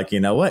there, you're like, you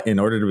know what? In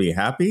order to be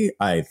happy,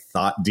 I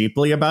thought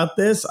deeply about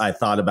this. I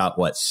thought about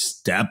what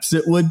steps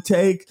it would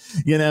take.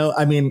 You know,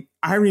 I mean,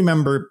 I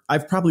remember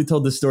I've probably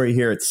told this story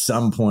here at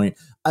some point.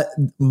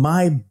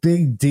 My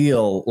big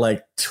deal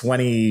like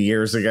 20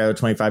 years ago,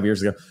 25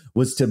 years ago,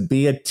 was to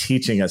be a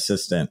teaching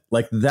assistant.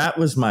 Like that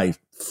was my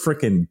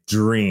freaking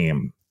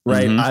dream,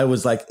 right? I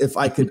was like, if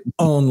I could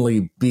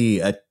only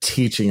be a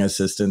teaching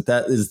assistant,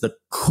 that is the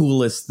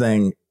coolest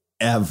thing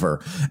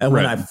ever. And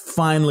when I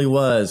finally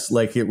was,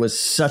 like, it was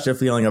such a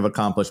feeling of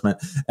accomplishment.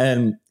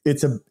 And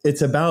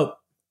it's about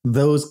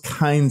those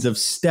kinds of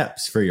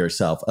steps for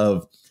yourself,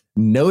 of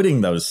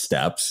noting those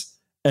steps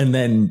and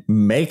then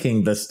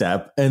making the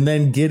step and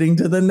then getting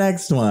to the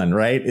next one.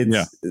 Right.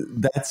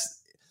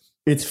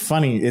 It's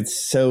funny. It's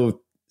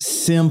so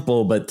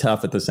simple but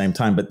tough at the same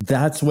time. But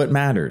that's what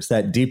matters.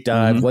 That deep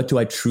dive. Mm-hmm. What do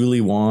I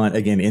truly want?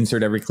 Again,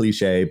 insert every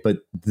cliche, but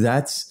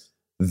that's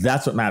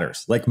what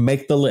matters. Like,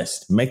 make the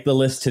list. Make the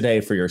list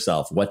today for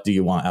yourself. What do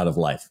you want out of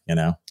life? You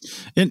know?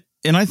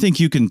 And I think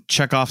you can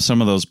check off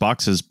some of those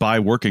boxes by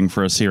working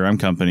for a CRM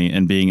company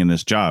and being in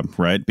this job,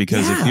 right?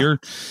 Because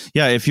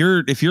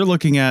if you're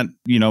looking at,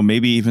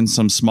 maybe even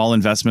some small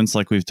investments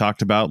like we've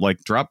talked about,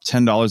 like drop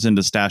 $10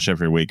 into Stash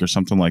every week or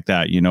something like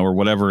that, or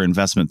whatever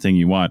investment thing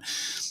you want.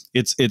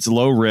 It's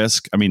low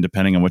risk. I mean,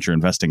 depending on what you're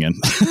investing in,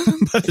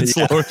 but it's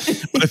low.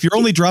 But if you're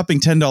only dropping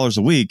 $10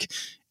 a week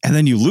and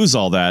then you lose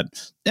all that,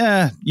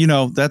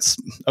 that's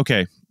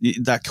okay.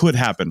 That could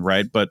happen,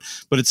 right? But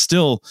it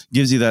still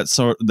gives you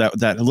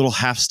that little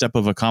half step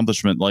of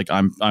accomplishment. Like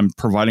I'm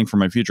providing for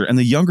my future. And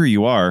the younger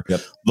you are,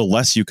 the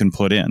less you can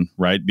put in,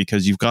 right?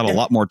 Because you've got a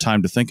lot more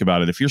time to think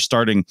about it. If you're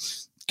starting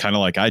kind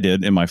of like I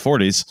did in my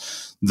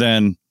 40s,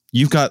 then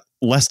you've got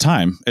less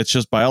time. It's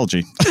just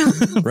biology.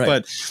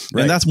 Right.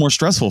 And that's more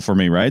stressful for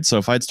me, right? So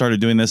if I'd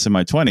started doing this in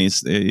my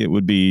 20s, it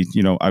would be,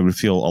 I would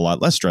feel a lot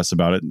less stress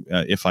about it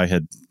if I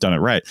had done it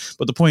right.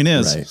 But the point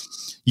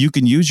is, you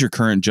can use your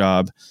current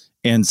job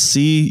and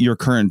see your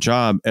current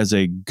job as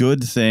a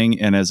good thing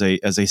and as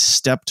a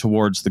step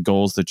towards the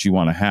goals that you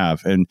want to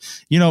have. And,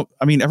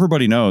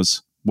 everybody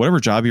knows whatever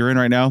job you're in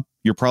right now,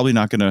 you're probably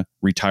not going to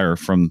retire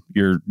from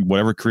your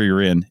whatever career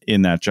you're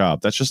in that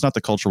job. That's just not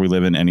the culture we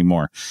live in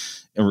anymore.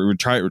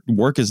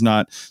 Work is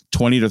not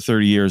 20 to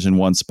 30 years in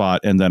one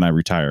spot and then I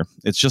retire.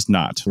 It's just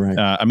not. Right.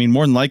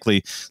 More than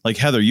likely, like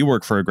Heather, you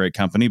work for a great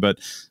company, but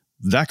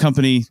that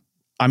company,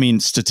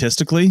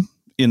 statistically,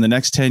 in the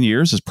next 10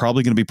 years is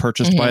probably going to be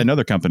purchased by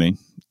another company.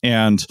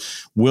 And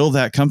will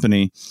that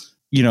company,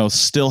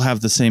 still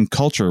have the same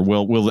culture?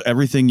 Will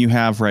everything you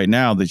have right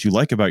now that you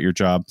like about your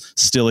job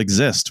still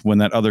exist when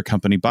that other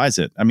company buys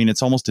it?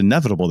 It's almost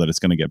inevitable that it's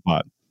going to get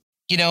bought.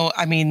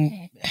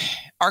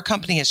 Our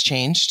company has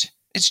changed.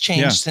 It's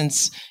changed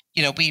since,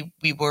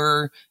 we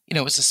were,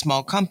 it was a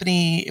small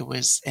company.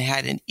 It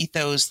had an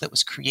ethos that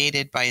was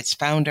created by its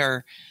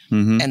founder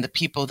and the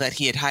people that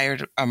he had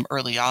hired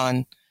early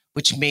on,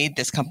 which made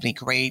this company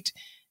great.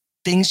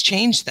 Things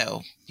changed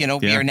though.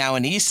 We are now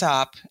an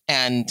ESOP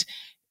and,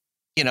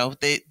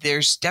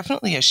 there's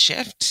definitely a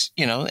shift,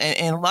 and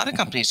a lot of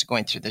companies are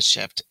going through this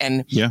shift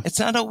and it's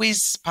not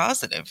always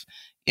positive,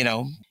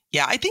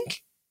 I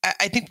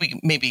think we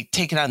maybe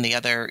take it on the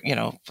other,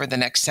 for the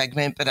next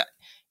segment, but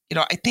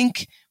I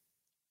think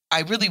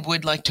I really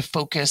would like to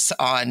focus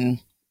on,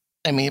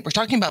 we're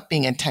talking about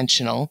being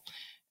intentional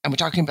and we're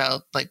talking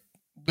about like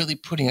really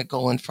putting a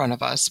goal in front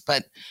of us,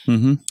 but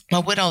I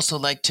would also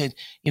like to,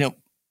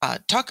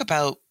 talk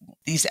about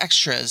these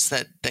extras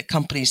that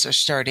companies are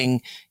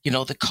starting,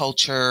 the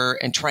culture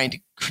and trying to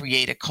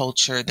create a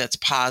culture that's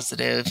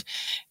positive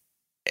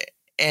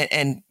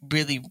and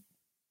really,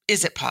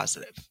 is it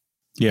positive?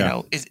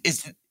 Yeah.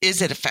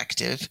 Is it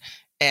effective?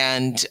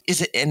 And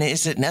is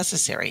it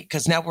necessary?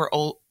 Because now we're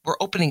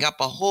opening up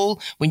a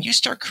whole, when you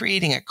start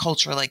creating a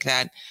culture like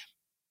that,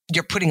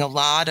 you're putting a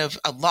lot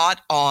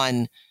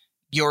on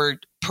your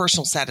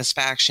personal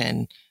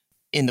satisfaction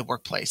in the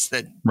workplace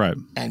right.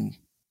 And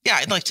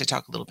I'd like to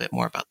talk a little bit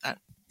more about that.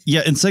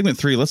 Yeah. In segment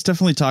 3, let's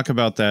definitely talk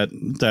about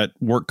that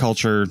work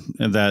culture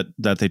that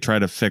they try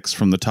to fix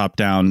from the top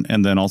down.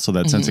 And then also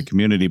that sense of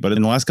community. But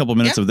in the last couple of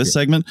minutes of this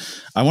segment,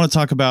 I want to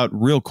talk about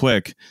real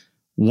quick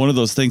one of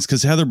those things,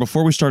 because Heather,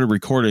 before we started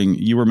recording,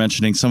 you were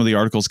mentioning some of the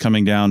articles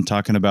coming down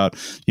talking about,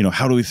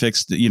 how do we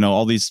fix,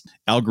 all these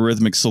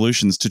algorithmic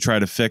solutions to try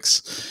to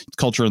fix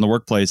culture in the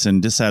workplace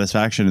and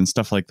dissatisfaction and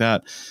stuff like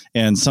that.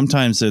 And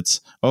sometimes it's,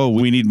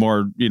 we need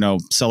more,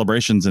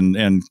 celebrations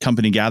and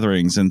company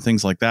gatherings and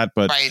things like that.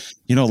 But,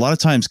 a lot of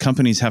times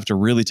companies have to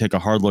really take a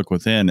hard look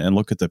within and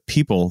look at the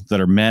people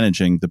that are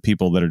managing the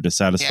people that are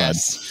dissatisfied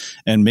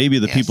and maybe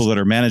the people that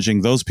are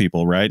managing those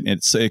people, right?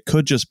 It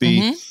could just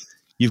be,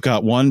 you've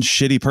got one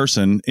shitty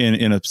person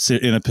in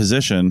a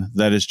position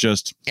that is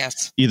just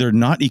either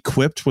not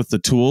equipped with the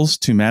tools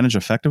to manage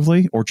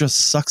effectively or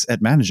just sucks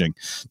at managing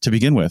to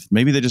begin with.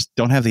 Maybe they just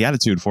don't have the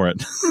attitude for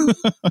it.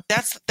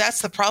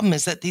 That's the problem,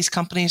 is that these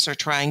companies are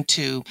trying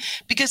to,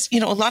 because, a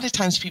lot of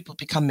times people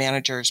become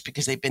managers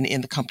because they've been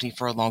in the company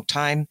for a long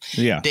time.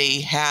 Yeah.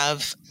 They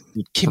have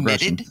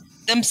committed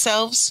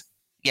themselves.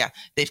 Yeah.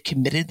 They've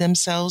committed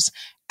themselves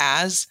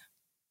as,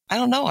 I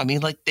don't know.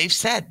 Like they've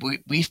said,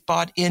 we've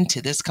bought into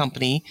this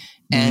company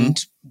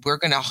and we're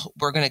going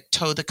to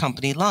toe the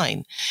company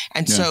line.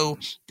 And so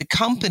the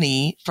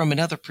company from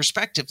another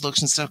perspective looks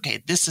and says,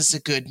 okay, this is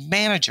a good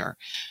manager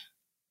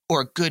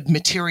or good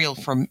material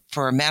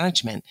for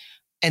management.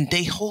 And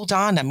they hold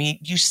on.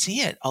 You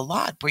see it a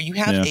lot where you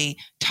have a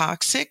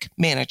toxic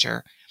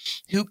manager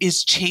who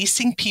is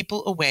chasing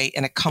people away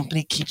and a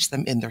company keeps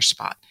them in their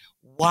spot.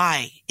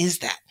 Why is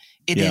that?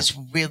 It is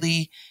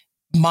really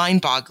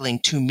mind-boggling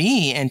to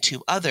me and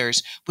to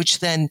others, which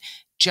then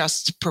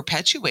just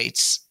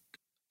perpetuates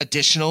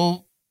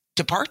additional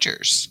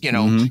departures,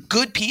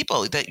 good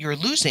people that you're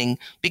losing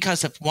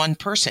because of one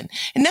person.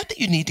 And not that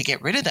you need to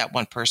get rid of that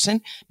one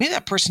person. Maybe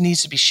that person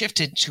needs to be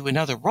shifted to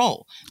another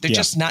role. They're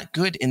just not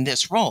good in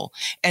this role.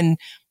 And,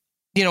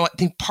 I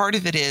think part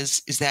of it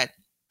is that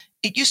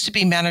it used to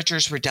be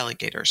managers were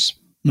delegators.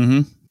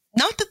 Mm-hmm.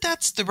 Not that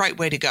that's the right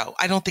way to go.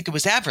 I don't think it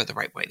was ever the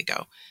right way to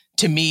go.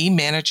 To me,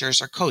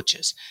 managers are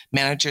coaches.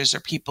 Managers are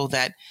people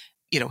that,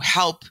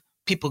 help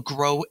people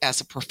grow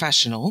as a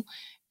professional.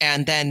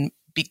 And then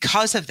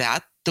because of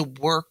that, the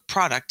work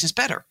product is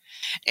better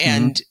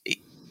and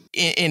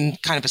in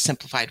kind of a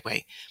simplified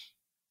way.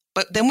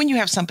 But then when you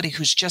have somebody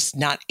who's just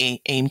not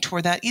aimed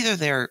toward that, either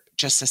they're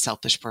just a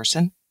selfish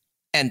person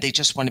and they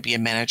just want to be a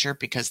manager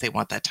because they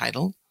want that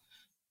title.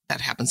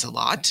 That happens a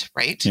lot,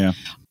 right? Yeah.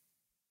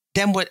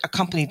 Then what a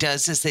company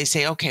does is they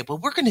say, okay, well,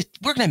 we're going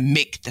to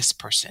make this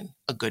person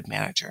a good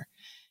manager.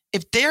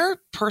 If their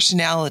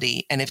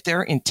personality and if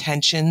their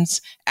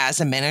intentions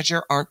as a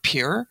manager aren't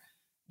pure,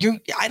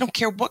 I don't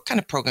care what kind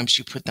of programs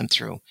you put them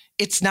through.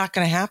 It's not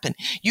going to happen.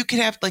 You could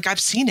have, I've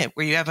seen it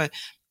where you have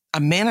a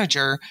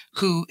manager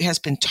who has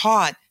been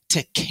taught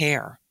to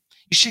care.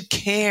 You should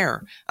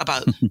care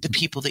about the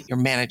people that you're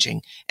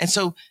managing. And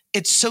so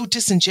it's so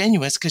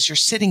disingenuous because you're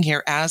sitting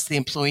here as the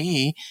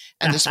employee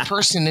and this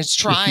person is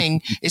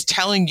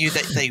telling you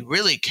that they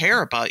really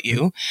care about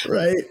you.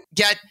 Right.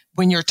 Yet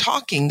when you're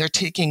talking, they're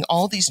taking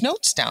all these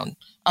notes down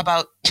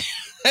about,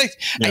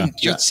 and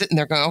you're sitting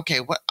there going, okay,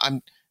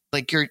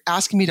 you're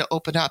asking me to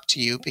open up to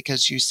you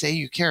because you say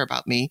you care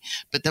about me,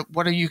 but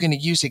what are you going to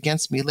use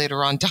against me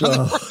later on down the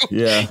road?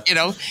 Yeah.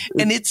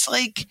 And it's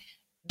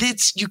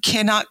you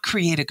cannot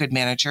create a good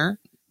manager.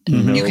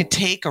 Mm-hmm. You could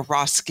take a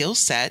raw skill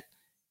set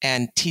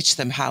and teach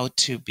them how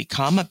to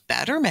become a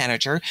better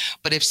manager.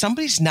 But if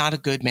somebody's not a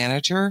good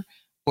manager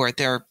or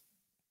their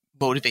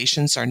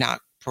motivations are not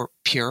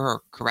pure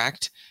or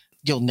correct,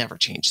 you'll never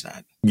change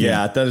that.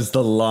 Yeah, that is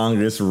the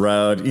longest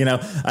road.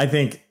 I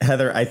think,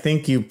 Heather,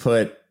 you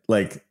put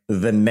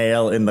the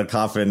nail in the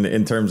coffin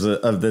in terms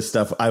of this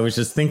stuff. I was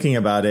just thinking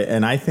about it,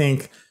 and I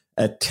think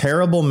a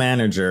terrible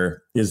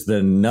manager is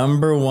the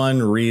number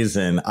one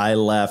reason I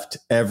left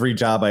every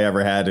job I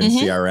ever had in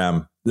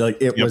CRM.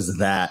 Was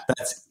that.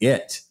 That's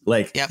it.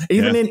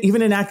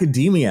 Even in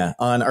academia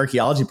on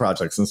archaeology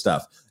projects and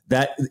stuff,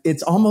 that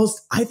it's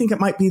almost, I think it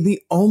might be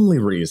the only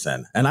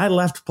reason. And I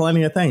left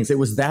plenty of things. It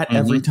was that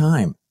every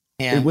time.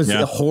 Yeah. It was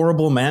the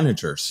horrible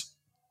managers.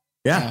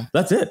 Yeah,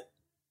 that's it.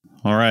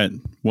 All right.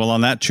 Well,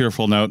 on that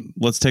cheerful note,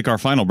 let's take our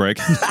final break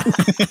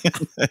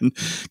and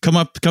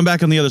come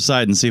back on the other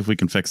side and see if we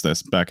can fix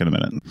this. Back in a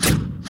minute.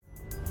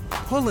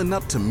 Pulling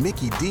up to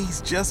Mickey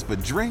D's just for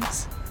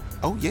drinks?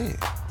 Oh, yeah,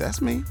 that's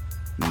me.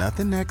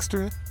 Nothing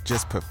extra,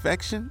 just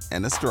perfection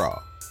and a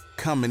straw.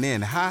 Coming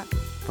in hot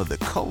for the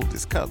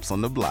coldest cups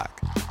on the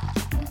block.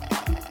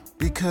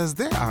 Because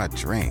there are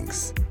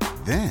drinks.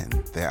 Then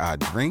there are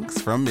drinks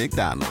from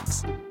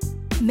McDonald's.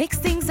 Mix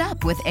things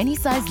up with any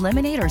size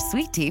lemonade or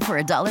sweet tea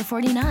for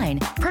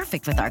 $1.49.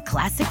 Perfect with our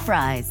classic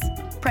fries.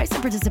 Price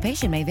and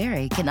participation may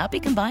vary. Cannot be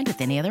combined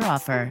with any other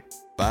offer.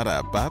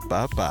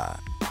 Ba-da-ba-ba-ba.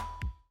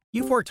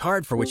 You've worked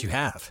hard for what you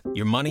have.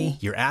 Your money,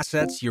 your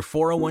assets, your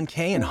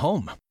 401k, and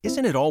home.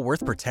 Isn't it all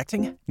worth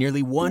protecting?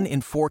 Nearly 1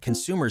 in 4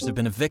 consumers have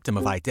been a victim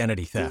of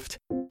identity theft.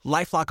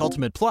 LifeLock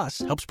Ultimate Plus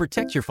helps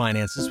protect your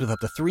finances with up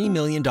to $3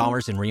 million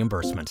in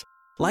reimbursement.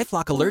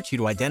 LifeLock alerts you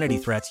to identity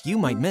threats you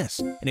might miss.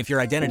 And if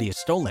your identity is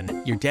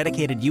stolen, your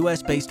dedicated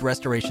U.S.-based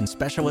restoration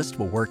specialist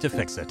will work to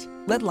fix it.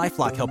 Let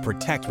LifeLock help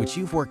protect what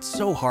you've worked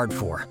so hard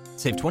for.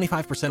 Save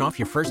 25% off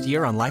your first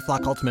year on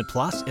LifeLock Ultimate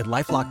Plus at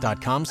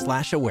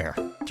LifeLock.com/aware.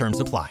 Terms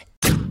apply.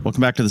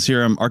 Welcome back to the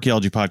CRM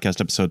Archaeology Podcast,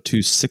 episode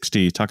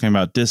 260, talking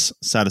about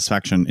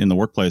dissatisfaction in the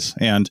workplace.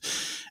 And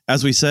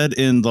as we said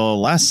in the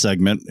last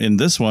segment, in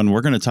this one,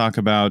 we're going to talk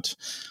about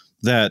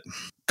that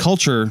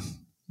culture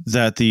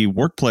that the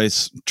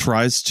workplace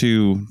tries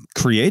to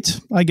create,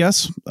 I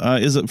guess,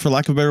 is it, for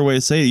lack of a better way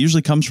to say it,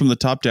 usually comes from the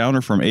top down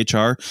or from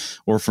HR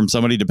or from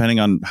somebody,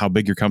 depending on how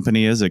big your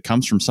company is. It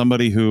comes from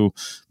somebody who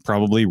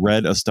probably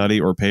read a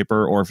study or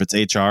paper, or if it's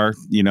HR,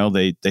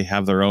 they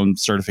have their own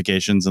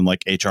certifications and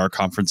HR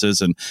conferences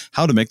and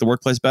how to make the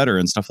workplace better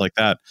and stuff like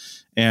that.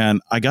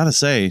 And I got to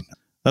say,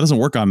 that doesn't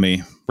work on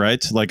me,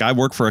 right? I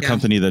work for a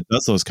company that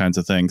does those kinds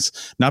of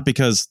things, not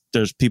because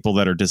there's people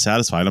that are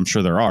dissatisfied. I'm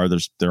sure there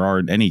are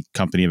in any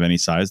company of any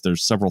size.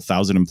 There's several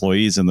thousand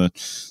employees in the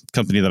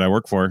company that I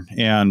work for.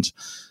 And,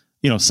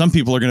 some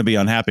people are going to be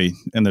unhappy,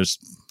 and there's,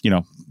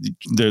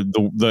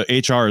 the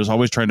HR is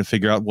always trying to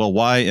figure out, well,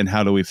 why and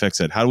how do we fix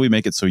it? How do we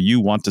make it so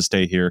you want to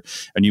stay here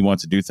and you want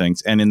to do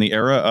things? And in the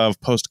era of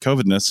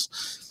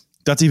post-COVIDness,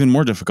 that's even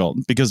more difficult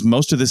because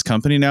most of this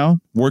company now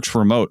works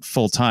remote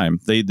full time.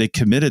 They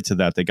committed to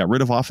that. They got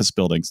rid of office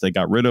buildings. They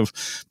got rid of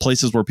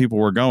places where people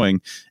were going,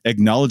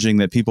 acknowledging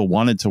that people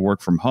wanted to work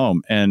from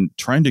home and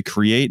trying to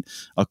create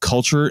a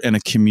culture and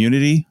a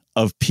community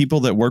of people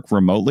that work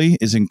remotely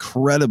is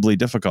incredibly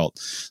difficult.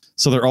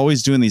 So they're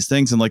always doing these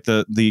things. And like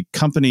the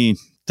company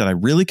that I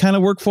really kind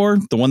of work for,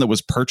 the one that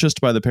was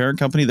purchased by the parent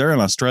company, they're in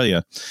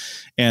Australia.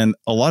 And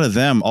a lot of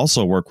them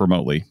also work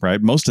remotely,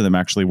 right? Most of them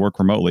actually work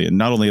remotely. And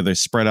not only are they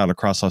spread out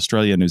across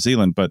Australia and New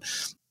Zealand, but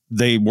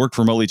they worked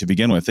remotely to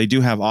begin with. They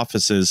do have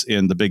offices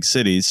in the big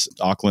cities,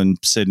 Auckland,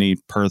 Sydney,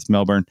 Perth,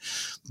 Melbourne.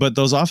 But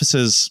those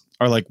offices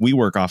are like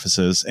WeWork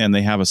offices, and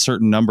they have a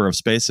certain number of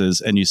spaces,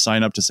 and you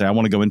sign up to say, I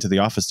want to go into the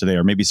office today,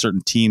 or maybe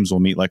certain teams will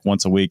meet like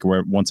once a week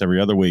or once every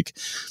other week.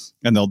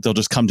 And they'll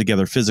just come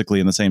together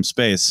physically in the same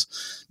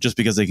space just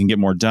because they can get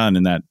more done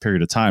in that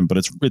period of time. But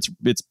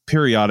it's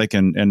periodic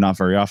and not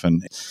very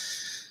often.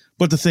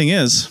 But the thing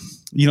is,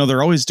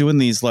 they're always doing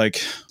these,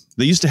 like,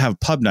 they used to have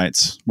pub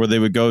nights where they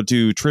would go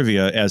do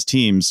trivia as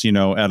teams,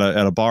 at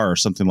a bar or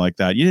something like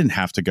that. You didn't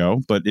have to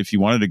go, but if you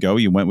wanted to go,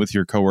 you went with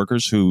your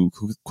coworkers who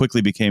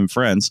quickly became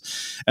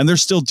friends. And they're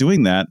still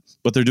doing that,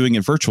 but they're doing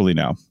it virtually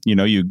now.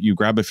 You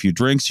grab a few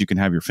drinks, you can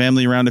have your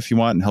family around if you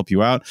want and help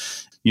you out.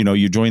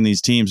 You join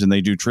these teams and they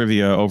do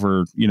trivia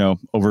over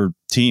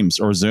Teams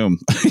or Zoom,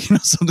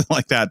 something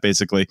like that,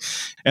 basically.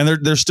 And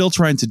they're still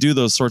trying to do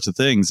those sorts of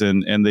things.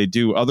 And they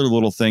do other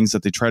little things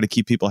that they try to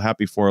keep people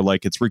happy for.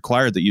 Like, it's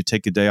required that you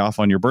take a day off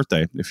on your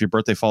birthday. If your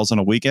birthday falls on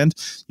a weekend,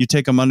 you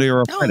take a Monday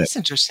or a Friday. That's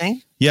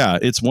interesting. Yeah.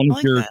 It's one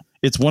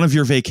of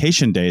your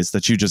vacation days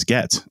that you just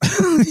get.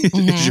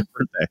 It's your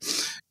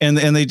birthday. And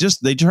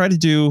they try to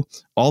do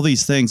all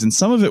these things, and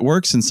some of it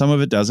works and some of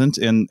it doesn't.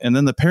 And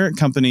then the parent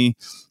company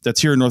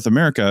that's here in North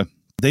America,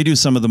 they do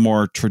some of the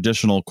more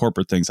traditional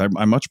corporate things. I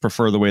much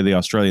prefer the way the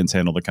Australians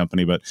handle the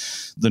company, but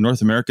the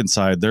North American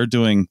side, they're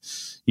doing,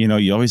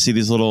 you always see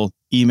these little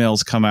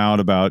emails come out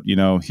about,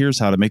 here's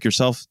how to make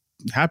yourself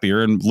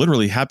happier and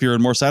literally happier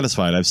and more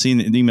satisfied. I've seen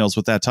emails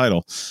with that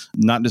title,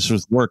 not just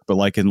with work, but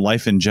like in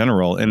life in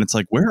general. And it's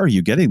like, where are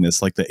you getting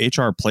this? Like the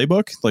HR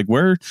playbook? Like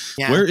where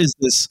is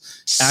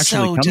this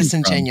actually coming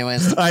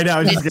disingenuous. from? I know. I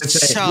was just gonna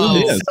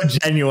say, so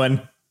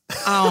genuine.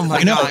 Oh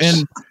my gosh.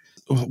 And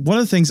one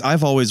of the things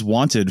I've always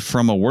wanted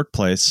from a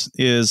workplace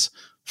is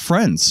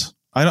friends.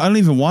 I don't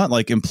even want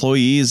like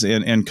employees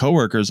and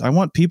coworkers. I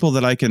want people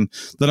that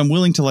I'm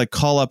willing to like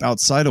call up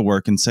outside of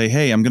work and say,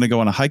 hey, I'm going to go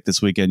on a hike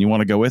this weekend. You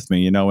want to go with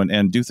me,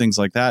 and do things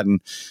like that.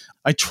 And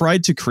I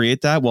tried to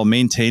create that while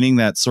maintaining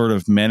that sort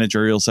of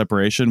managerial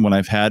separation when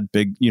I've had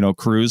big,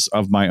 crews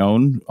of my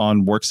own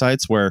on work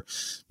sites where,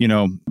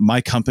 my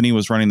company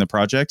was running the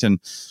project. And,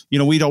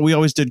 we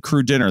always did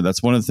crew dinner.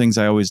 That's one of the things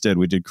I always did.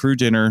 We did crew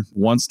dinner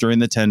once during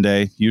the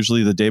 10-day,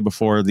 usually the day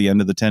before the end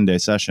of the 10-day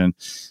session.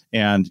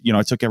 And,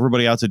 I took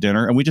everybody out to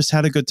dinner and we just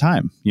had a good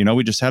time.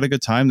 We just had a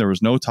good time. There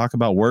was no talk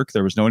about work.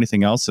 There was no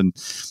anything else. And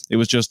it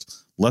was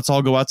just, let's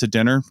all go out to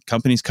dinner.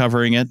 Company's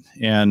covering it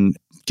and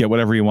get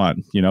whatever you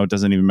want. It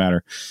doesn't even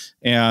matter.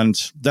 And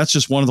that's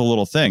just one of the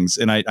little things.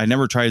 And I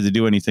never tried to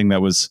do anything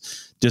that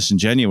was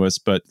disingenuous,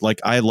 but like,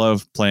 I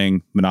love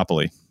playing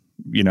Monopoly.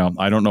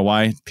 I don't know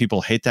why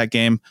people hate that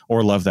game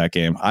or love that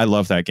game. I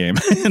love that game.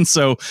 And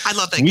so I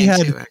love that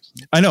game too.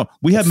 Actually. I know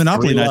we have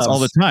Monopoly nights all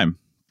the time.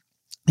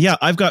 Yeah.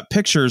 I've got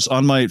pictures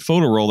on my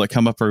photo roll that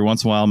come up every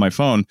once in a while on my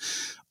phone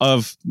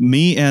of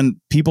me and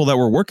people that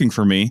were working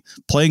for me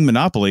playing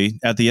Monopoly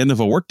at the end of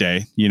a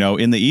workday,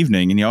 in the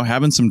evening, and,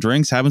 having some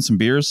drinks, having some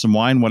beers, some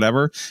wine,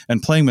 whatever,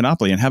 and playing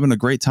Monopoly and having a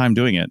great time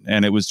doing it.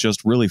 And it was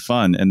just really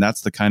fun. And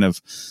that's the kind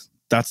of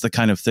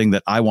thing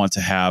that I want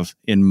to have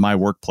in my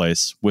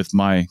workplace with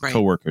my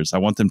coworkers. I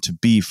want them to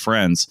be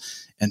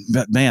friends. And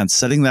man,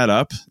 setting that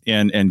up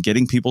and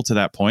getting people to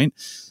that point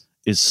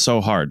is so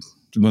hard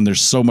when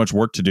there's so much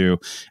work to do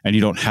and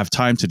you don't have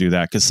time to do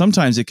that. Because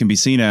sometimes it can be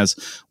seen as,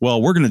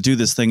 well, we're going to do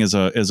this thing as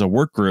a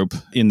work group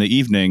in the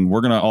evening.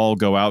 We're going to all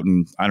go out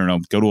and, I don't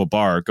know, go to a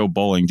bar, go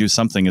bowling, do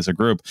something as a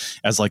group,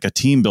 as like a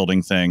team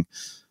building thing.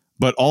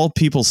 But all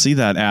people see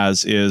that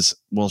as is,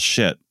 well,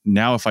 shit,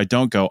 now if I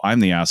don't go,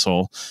 I'm the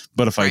asshole.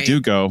 But if I do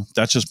go,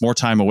 that's just more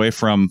time away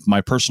from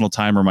my personal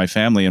time or my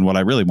family and what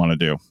I really want to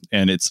do.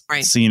 And it's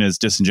seen as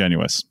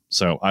disingenuous.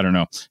 So I don't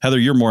know. Heather,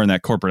 you're more in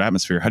that corporate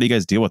atmosphere. How do you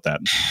guys deal with that?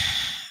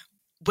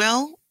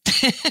 Well,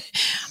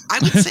 I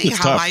would say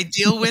how tough. I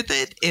deal with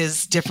it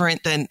is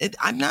different than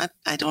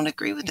I don't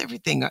agree with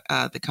everything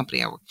the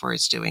company I work for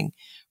is doing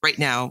right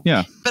now.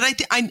 Yeah. But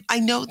I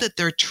know that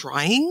they're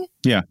trying.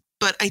 Yeah.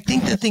 But I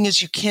think the thing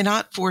is you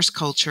cannot force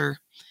culture.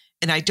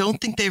 And I don't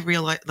think they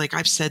realize, like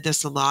I've said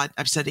this a lot.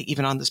 I've said it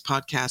even on this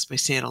podcast, but I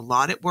say it a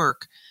lot at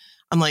work.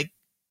 I'm like,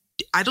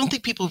 I don't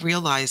think people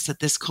realize that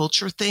this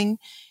culture thing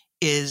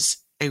is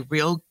a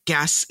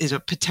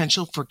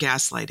potential for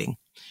gaslighting.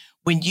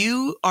 When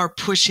you are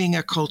pushing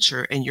a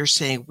culture and you're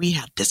saying, we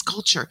have this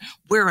culture,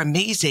 we're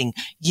amazing,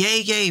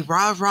 yay, yay,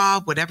 rah, rah,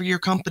 whatever your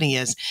company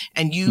is.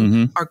 And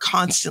you are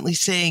constantly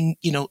saying,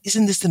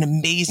 isn't this an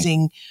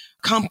amazing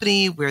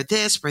company? We're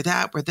this, we're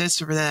that, we're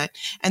this, we're that.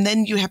 And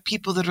then you have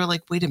people that are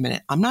like, wait a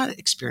minute, I'm not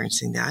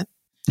experiencing that.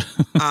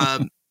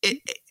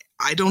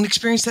 I don't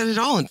experience that at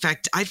all. In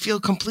fact, I feel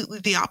completely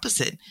the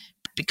opposite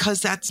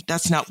because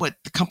that's not what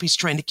the company's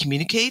trying to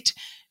communicate.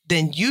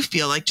 then you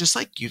feel like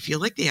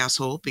the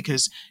asshole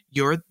because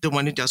you're the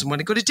one who doesn't want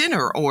to go to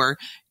dinner, or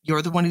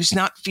you're the one who's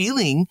not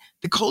feeling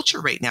the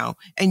culture right now.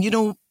 And,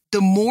 the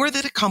more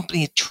that a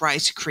company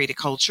tries to create a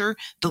culture,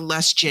 the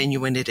less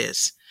genuine it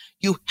is.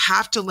 You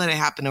have to let it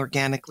happen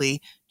organically.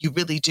 You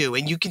really do.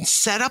 And you can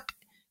set up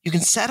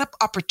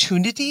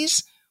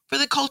opportunities for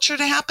the culture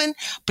to happen,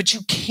 but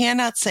you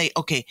cannot say,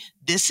 okay,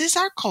 this is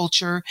our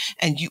culture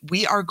and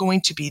we are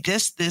going to be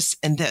this,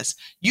 and this.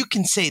 You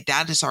can say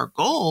that is our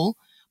goal,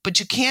 but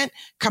you can't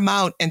come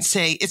out and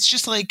say, it's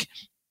just like,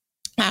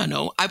 I don't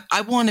know,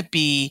 I want to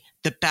be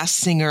the best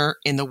singer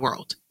in the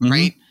world,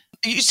 right?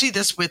 You see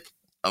this with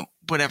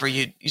whatever,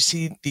 you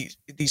see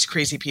these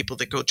crazy people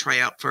that go try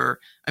out for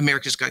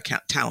America's Got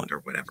Talent or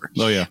whatever.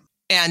 Oh, yeah.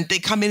 And they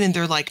come in and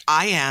they're like,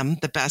 I am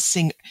the best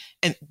singer.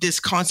 And this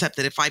concept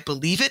that if I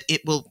believe it,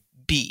 it will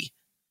be.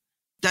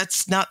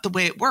 That's not the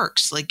way it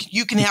works. Like,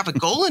 you can have a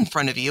goal in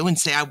front of you and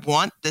say, I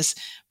want this,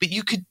 but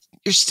you're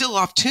still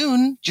off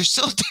tune. You're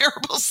still a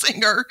terrible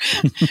singer.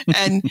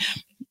 And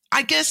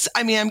I guess,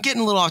 I'm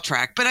getting a little off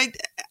track, but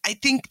I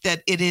think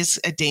that it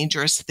is a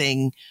dangerous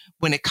thing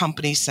when a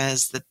company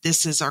says that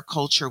this is our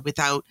culture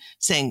without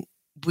saying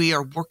we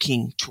are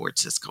working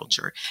towards this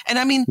culture. And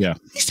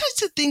these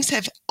types of things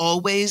have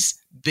always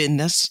been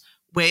this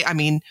way.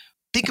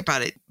 Think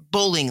about it.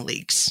 Bowling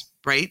leagues,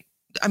 right?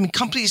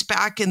 Companies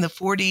back in the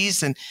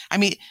 40s. And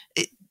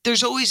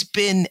there's always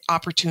been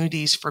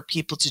opportunities for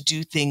people to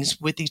do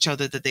things with each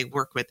other that they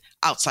work with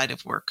outside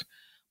of work.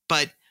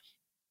 But,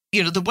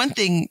 the one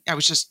thing, I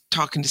was just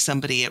talking to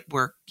somebody at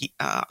work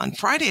on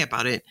Friday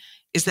about it,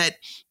 is that,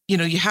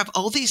 you have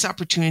all these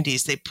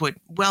opportunities. They put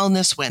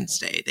Wellness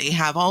Wednesday. They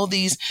have all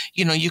these,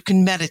 you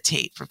can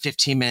meditate for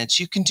 15 minutes.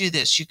 You can do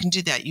this. You can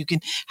do that. You can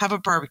have a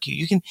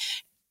barbecue.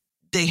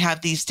 They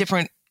have these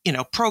different,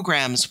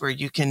 programs where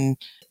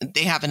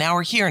they have an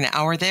hour here, an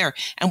hour there.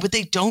 And what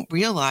they don't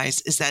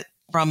realize is that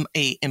from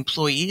a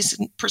employee's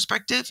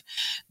perspective,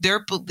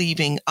 they're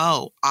believing,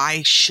 oh,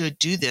 I should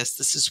do this.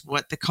 This is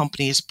what the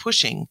company is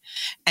pushing.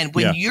 And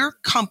when your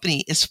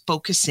company is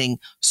focusing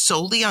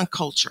solely on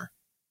culture,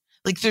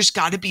 like, there's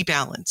got to be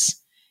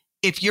balance.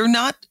 If you're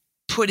not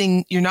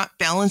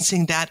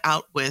balancing that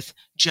out with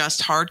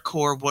just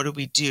hardcore, what do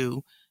we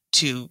do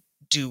to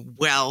do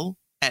well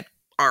at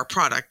our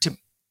product, to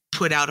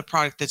put out a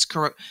product that's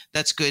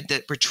good,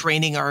 that we're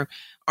training our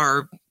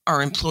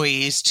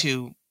employees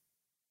to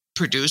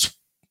produce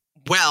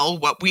well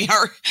what we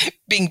are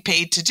being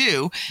paid to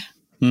do.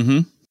 Mm-hmm.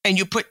 And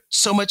you put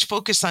so much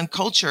focus on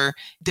culture,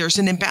 there's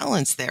an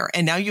imbalance there.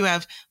 And now you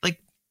have,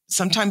 like,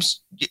 sometimes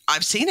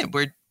I've seen it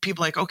where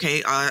people are like,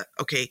 okay,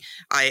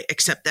 I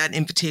accept that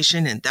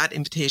invitation and that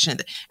invitation.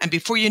 And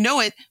before you know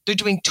it, they're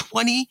doing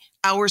 20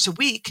 hours a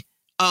week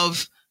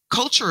of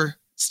culture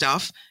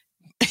stuff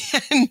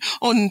and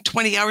on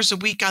 20 hours a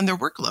week on their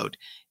workload.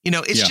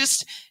 It's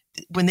just,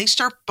 when they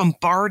start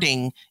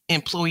bombarding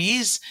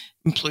employees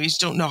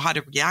don't know how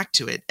to react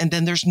to it. And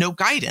then there's no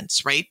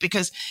guidance, right?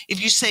 Because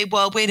if you say,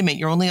 well, wait a minute,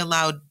 you're only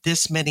allowed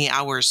this many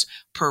hours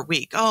per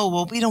week. Oh,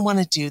 well, we don't want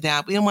to do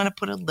that. We don't want to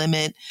put a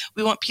limit.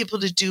 We want people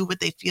to do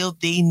what they feel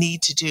they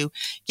need to do.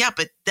 Yeah,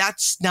 but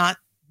that's not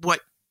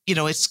what,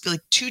 it's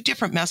like two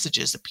different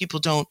messages that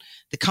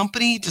the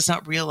company does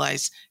not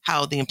realize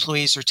how the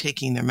employees are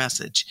taking their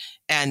message.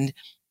 And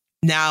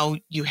now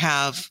you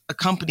have a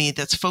company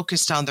that's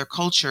focused on their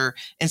culture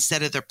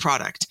instead of their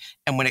product.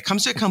 And when it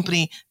comes to a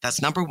company,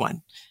 that's number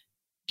one,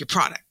 your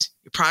product.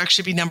 Your product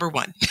should be number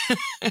one.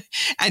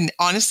 And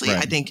honestly,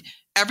 I think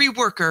every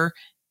worker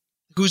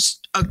who's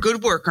a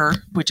good worker,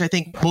 which I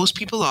think most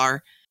people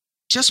are,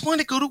 just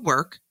want to go to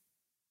work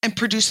and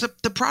produce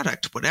the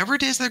product, whatever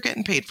it is they're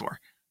getting paid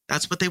for.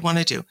 That's what they want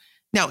to do.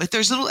 Now, if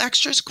there's little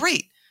extras,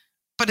 great.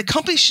 But a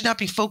company should not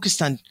be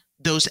focused on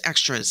those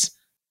extras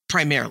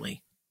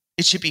primarily.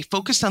 It should be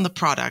focused on the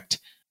product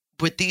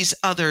with these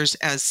others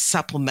as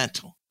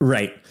supplemental.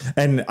 Right.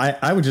 And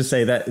I would just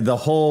say that the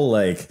whole,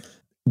 like,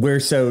 we're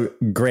so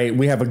great,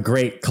 we have a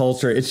great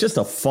culture, it's just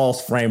a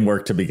false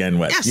framework to begin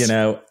with,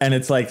 and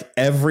it's like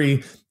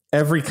every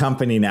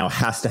company now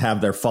has to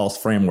have their false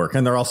framework,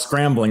 and they're all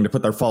scrambling to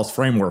put their false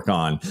framework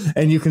on.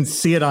 And you can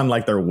see it on,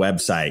 like, their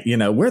website,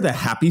 we're the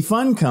happy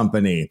fun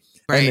company.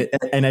 Right.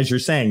 And as you're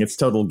saying, it's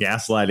total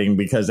gaslighting,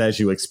 because as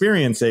you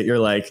experience it, you're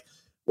like,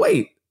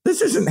 wait,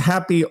 this isn't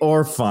happy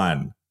or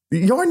fun.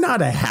 You're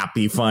not a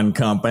happy, fun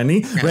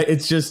company, right?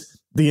 It's just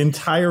the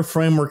entire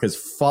framework is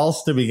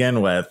false to begin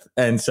with.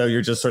 And so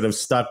you're just sort of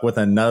stuck with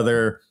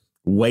another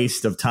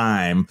waste of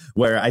time,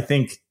 where I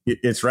think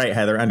it's right,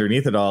 Heather,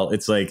 underneath it all,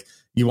 it's like,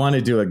 you want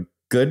to do a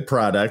good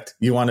product.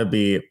 You want to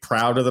be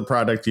proud of the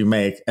product you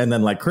make. And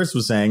then, like Chris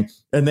was saying,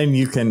 and then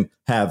you can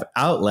have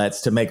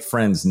outlets to make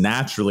friends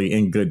naturally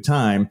in good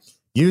time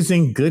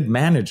using good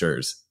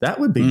managers. That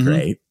would be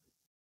great.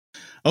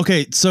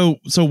 Okay, so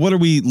what are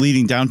we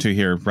leading down to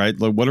here, right?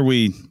 Like, what are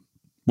we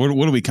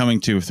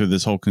coming to through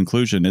this whole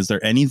conclusion? Is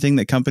there anything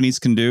that companies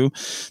can do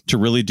to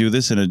really do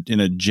this in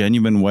a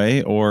genuine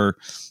way? Or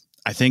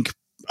I think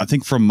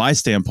from my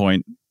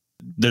standpoint,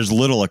 there's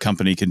little a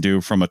company can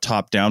do from a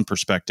top-down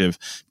perspective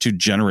to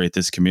generate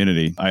this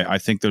community. I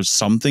think there's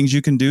some things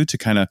you can do to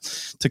kind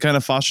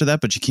of foster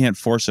that, but you can't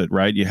force it,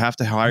 right? You have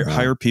to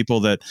hire people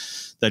that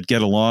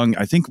get along.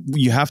 I think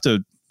you have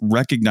to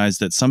recognize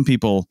that some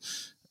people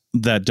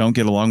that don't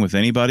get along with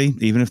anybody,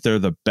 even if they're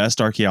the best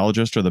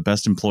archaeologist or the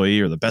best employee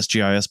or the best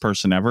GIS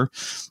person ever,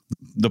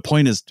 the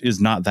point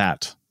is not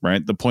that.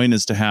 Right. The point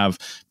is to have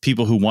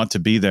people who want to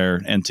be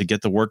there and to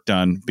get the work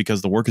done,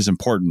 because the work is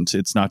important.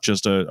 It's not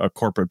just a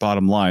corporate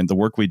bottom line. The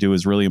work we do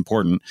is really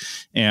important.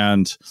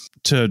 And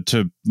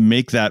to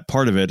make that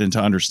part of it and to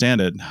understand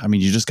it, I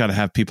mean, you just got to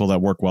have people that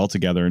work well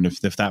together. And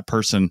if that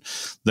person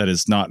that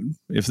is not,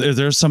 if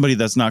there's somebody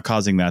that's not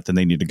causing that, then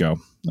they need to go.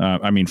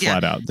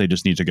 Flat out, they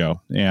just need to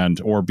go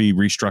or be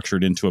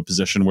restructured into a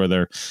position where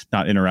they're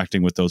not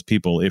interacting with those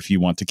people if you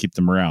want to keep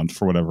them around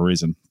for whatever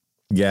reason.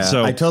 Yeah,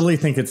 so, I totally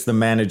think it's the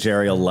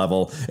managerial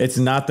level. It's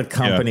not the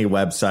company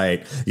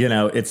website.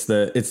 It's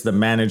the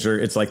manager.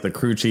 It's like the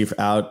crew chief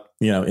out,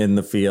 in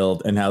the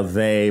field, and how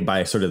they,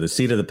 by sort of the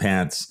seat of the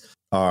pants,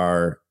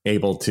 are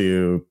able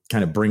to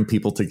kind of bring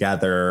people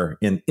together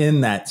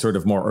in that sort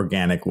of more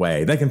organic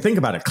way. They can think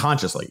about it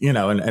consciously,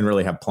 and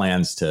really have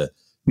plans to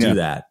do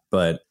that.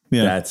 But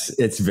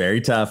it's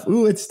very tough.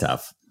 Ooh, it's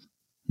tough.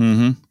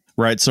 Mm-hmm.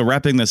 Right. So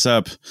wrapping this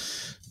up,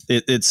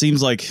 it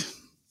seems like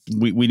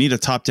we need a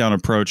top-down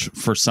approach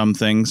for some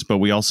things, but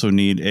we also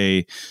need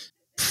a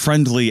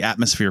friendly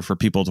atmosphere for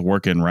people to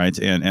work in, right?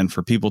 And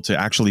for people to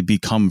actually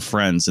become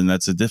friends. And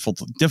that's a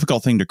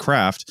difficult thing to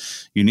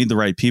craft. You need the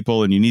right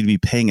people, and you need to be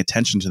paying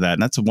attention to that.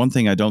 And that's one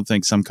thing I don't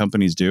think some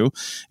companies do,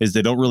 is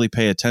they don't really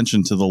pay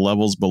attention to the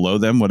levels below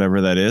them,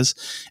 whatever that is,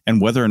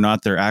 and whether or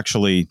not they're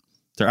actually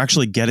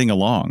getting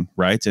along,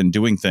 right, and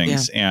doing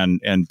things and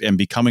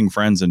becoming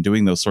friends and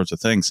doing those sorts of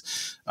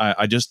things.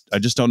 I just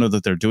don't know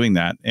that they're doing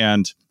that.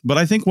 But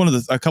I think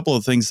a couple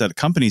of things that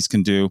companies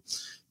can do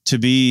to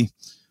be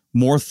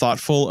more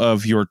thoughtful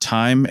of your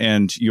time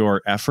and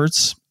your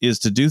efforts is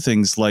to do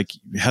things like,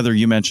 Heather,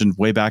 you mentioned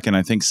way back in,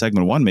 I think,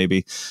 segment 1,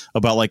 maybe,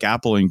 about like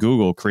Apple and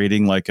Google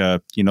creating like a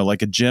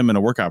gym and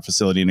a workout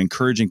facility and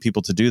encouraging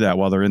people to do that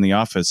while they're in the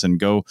office and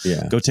go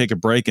take a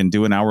break and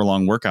do an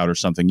hour-long workout or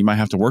something. You might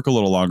have to work a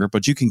little longer,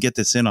 but you can get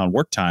this in on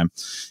work time.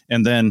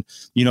 And then,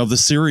 the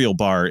cereal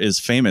bar is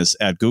famous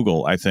at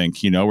Google, I think,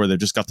 where they've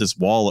just got this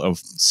wall of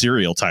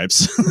cereal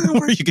types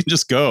where you can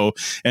just go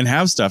and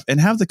have stuff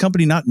and have the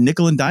company not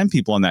nickel and dime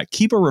people on that.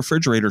 Keep a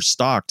refrigerator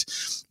stocked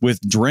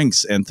with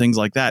drinks and things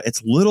like that.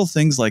 It's little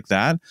things like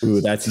that. Ooh,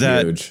 that's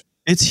huge.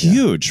 It's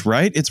huge,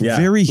 right? It's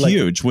very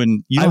huge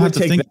when you don't have to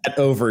think that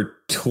over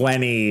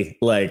 20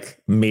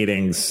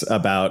 meetings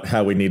about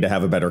how we need to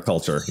have a better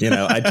culture.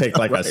 I'd take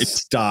a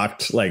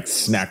stocked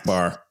snack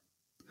bar.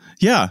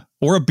 Yeah.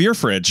 Or a beer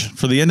fridge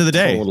for the end of the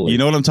day. Totally. You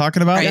know what I'm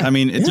talking about? Right. I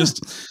mean, it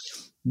just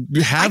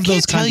have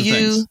those kinds of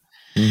things.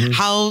 Mm-hmm.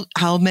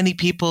 How many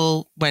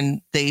people,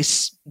 when they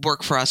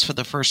work for us for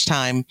the first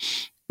time,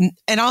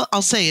 and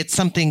I'll say it's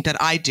something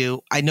that I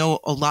do. I know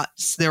a lot.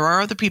 There are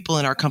other people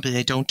in our company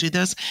that don't do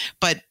this,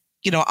 but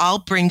I'll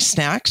bring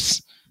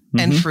snacks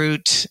and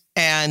fruit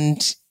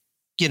and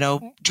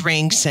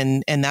drinks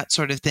and that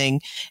sort of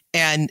thing,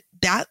 and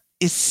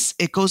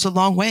it goes a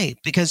long way,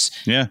 because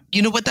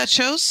you know what that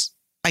shows?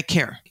 I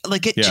care.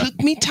 It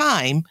took me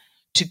time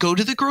to go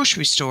to the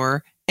grocery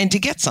store and to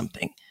get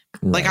something.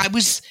 Right.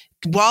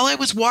 While I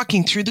was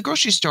walking through the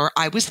grocery store,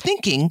 I was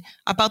thinking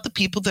about the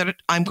people that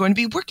I'm going to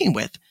be working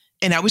with.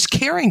 And I was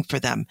caring for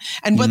them.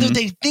 And whether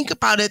they think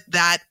about it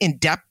that in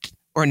depth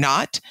or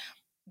not,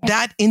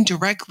 that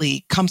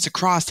indirectly comes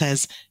across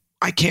as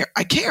I care.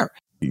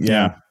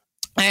 Yeah.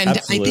 And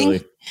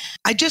absolutely.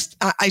 I think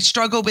I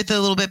struggle with it a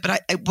little bit,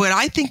 but what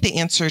I think the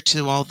answer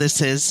to all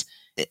this is,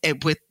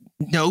 with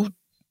no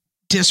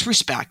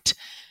disrespect,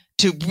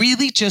 to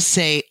really just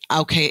say,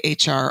 okay,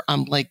 HR,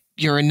 I'm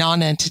you're a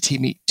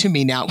non-entity to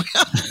me now.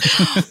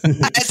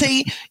 I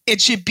say it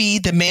should be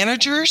the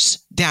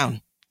managers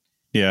down.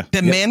 Yeah.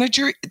 The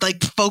manager,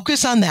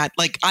 focus on that.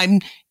 I'm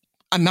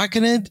not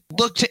going to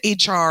look to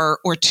HR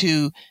or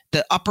to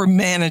the upper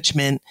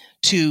management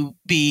to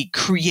be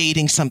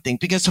creating something,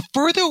 because the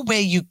further away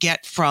you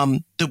get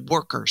from the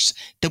workers,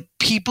 the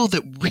people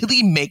that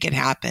really make it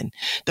happen,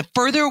 the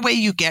further away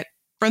you get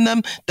from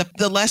them,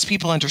 the less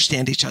people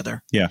understand each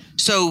other. Yeah.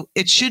 So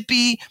it should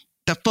be,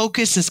 the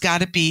focus has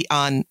got to be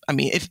on,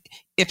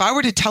 if I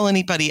were to tell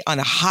anybody on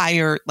a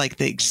higher,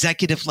 the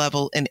executive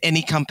level in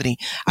any company,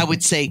 I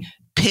would say,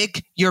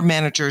 pick your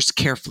managers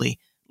carefully,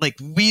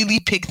 really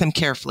pick them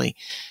carefully.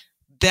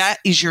 That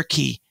is your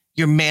key.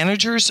 Your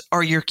managers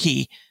are your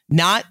key,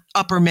 not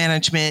upper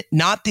management,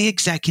 not the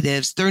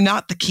executives. They're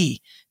not the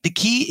key. The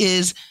key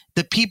is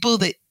the people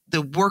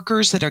the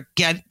workers that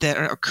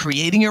are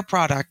creating your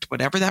product,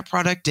 whatever that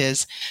product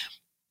is,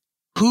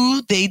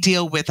 who they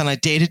deal with on a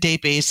day-to-day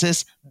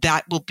basis.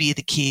 That will be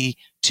the key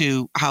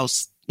to how,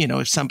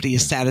 if somebody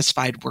is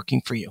satisfied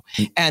working for you.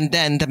 And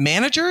then the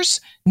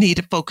managers need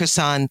to focus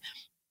on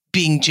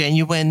being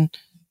genuine,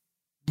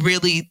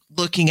 really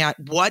looking at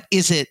what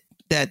is it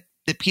that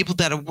the people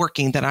that are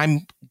working, that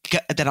I'm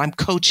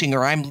coaching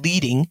or I'm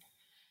leading,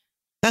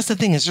 That's the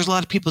thing is there's a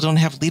lot of people who don't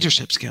have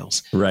leadership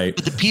skills. Right.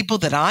 But the people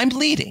that I'm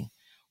leading,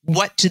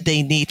 what do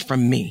they need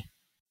from me?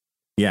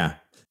 Yeah.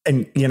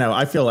 And,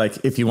 I feel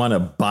like if you want to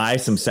buy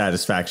some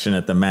satisfaction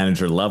at the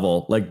manager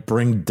level, like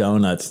bring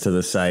donuts to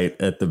the site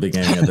at the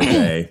beginning of the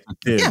day.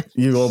 Dude,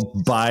 you will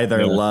buy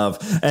their love.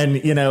 And,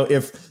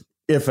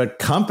 if a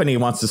company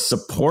wants to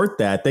support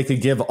that, they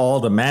could give all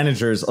the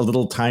managers a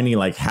little tiny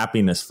like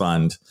happiness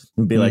fund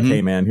and be like,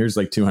 hey, man, here's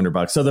like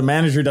 $200. So the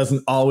manager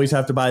doesn't always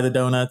have to buy the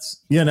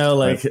donuts,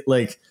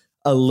 like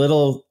a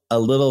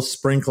little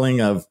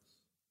sprinkling of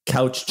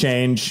couch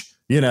change,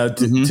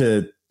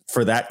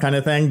 for that kind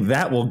of thing,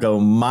 that will go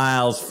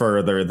miles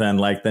further than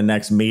like the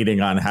next meeting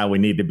on how we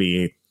need to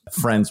be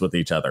friends with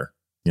each other.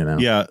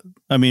 Yeah.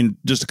 I mean,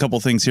 just a couple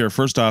things here.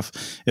 First off,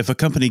 if a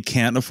company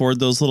can't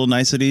afford those little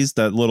niceties,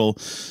 that little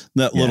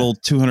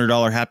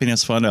 $200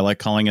 happiness fund, I like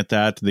calling it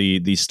that,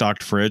 the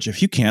stocked fridge.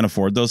 If you can't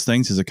afford those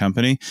things as a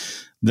company,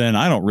 then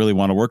I don't really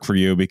want to work for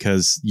you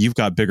because you've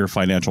got bigger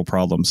financial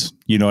problems.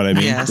 You know what I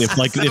mean? Yes. If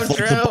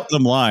the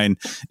bottom line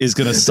is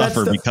going to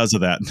suffer because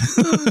of that.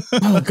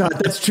 Oh God,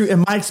 that's true.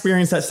 In my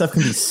experience, that stuff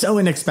can be so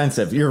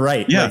inexpensive. You're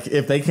right. Yeah. Like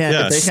if they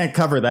can't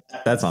cover that,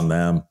 that's on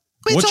them.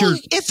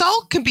 It's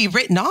all can be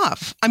written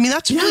off. I mean,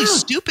 that's really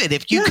stupid.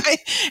 If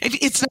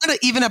it's not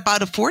even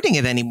about affording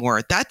it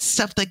anymore, that's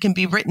stuff that can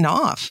be written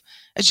off.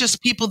 It's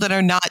just people that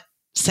are not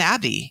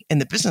savvy in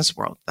the business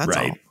world. That's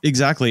all.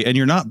 Exactly. And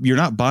you're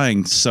not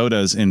buying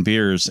sodas and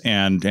beers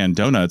and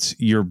donuts.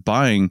 You're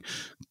buying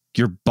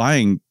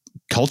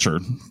culture.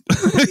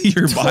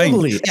 You're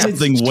buying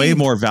something way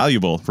more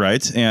valuable,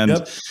 right?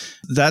 And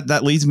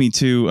that leads me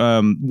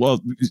to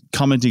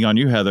commenting on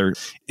you, Heather.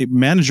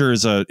 Manager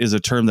is a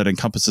term that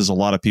encompasses a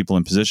lot of people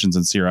in positions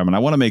in CRM, and I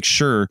want to make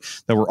sure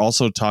that we're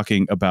also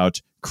talking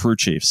about crew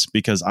chiefs,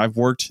 because I've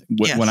worked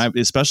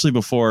especially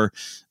before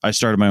I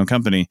started my own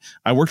company,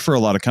 I worked for a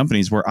lot of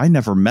companies where I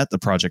never met the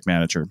project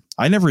manager.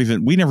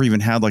 We never even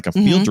had like a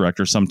field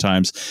director.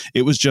 Sometimes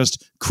it was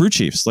just crew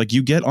chiefs. Like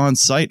you get on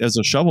site as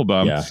a shovel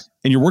bum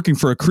and you're working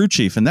for a crew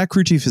chief, and that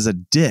crew chief is a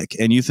dick.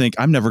 And you think,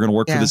 I'm never going to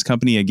work for this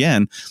company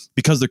again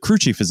because the crew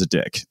chief is a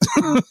dick.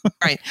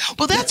 Right.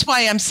 Well, that's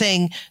why I'm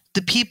saying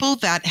the people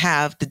that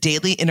have the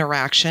daily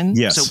interaction.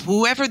 Yes. So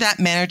whoever that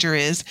manager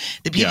is,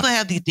 the people that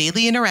have the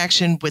daily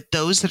interaction with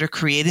those that are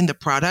creating the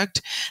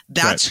product,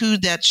 that's who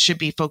that should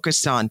be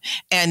focused on.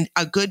 And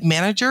a good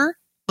manager,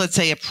 let's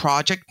say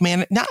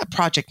not a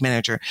project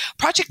manager.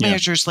 Project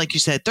managers, like you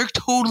said, they're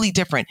totally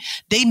different.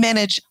 They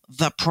manage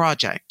the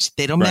project.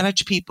 They don't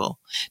manage people.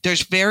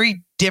 There's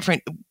very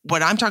different.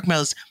 What I'm talking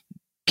about is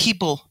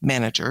people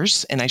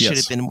managers, and I should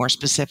have been more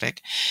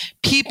specific.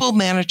 People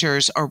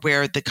managers are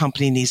where the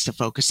company needs to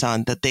focus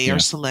on, that they are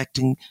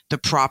selecting the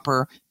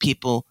proper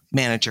people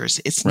managers.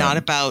 It's not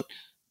about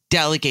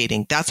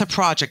delegating. That's a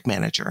project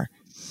manager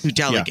who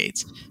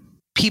delegates.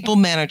 People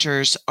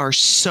managers are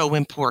so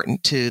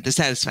important to the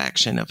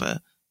satisfaction of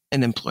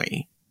an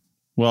employee.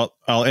 Well,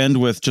 I'll end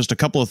with just a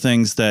couple of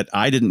things that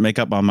I didn't make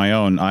up on my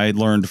own. I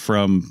learned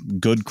from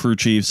good crew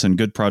chiefs and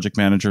good project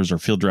managers or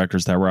field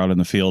directors that were out in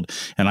the field,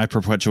 and I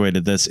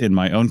perpetuated this in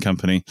my own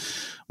company.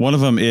 One of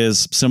them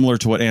is similar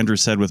to what Andrew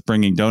said with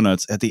bringing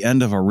donuts. At the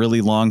end of a really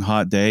long,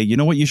 hot day, you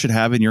know what you should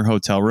have in your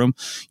hotel room?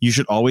 You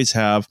should always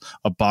have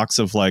a box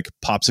of like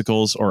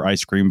popsicles or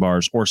ice cream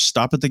bars, or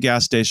stop at the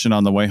gas station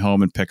on the way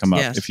home and pick them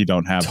up if you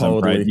don't have them,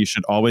 right? You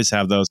should always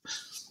have those.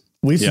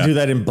 We used to do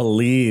that in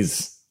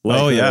Belize.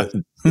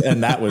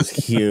 And that was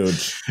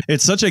huge.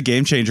 It's such a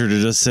game changer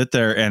to just sit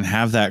there and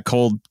have that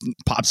cold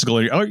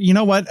popsicle. Or you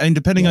know what? And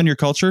depending on your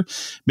culture,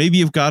 maybe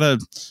you've got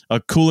a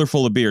cooler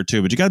full of beer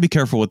too, but you got to be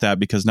careful with that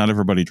because not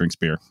everybody drinks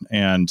beer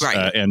and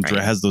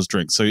has those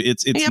drinks. So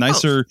it's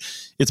nicer.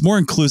 Both. It's more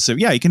inclusive.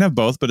 Yeah, you can have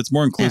both, but it's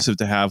more inclusive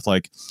to have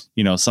like,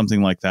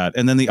 something like that.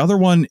 And then the other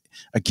one,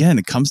 again,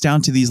 it comes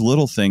down to these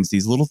little things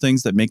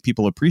that make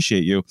people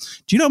appreciate you.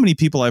 Do you know how many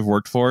people I've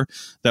worked for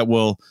that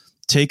will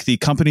take the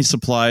company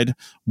supplied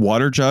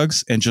water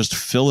jugs and just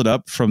fill it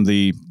up from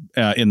the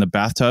in the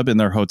bathtub in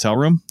their hotel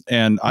room?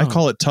 And I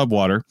call it tub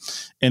water,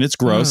 and it's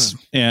gross.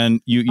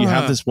 And you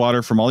have this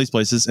water from all these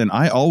places. And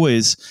I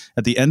always,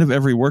 at the end of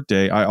every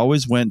workday, I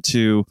always went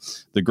to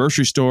the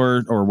grocery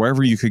store or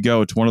wherever you could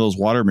go to one of those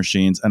water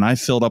machines, and I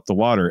filled up the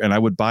water, and I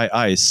would buy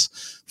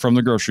ice from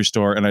the grocery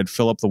store, and I'd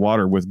fill up the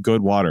water with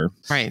good water.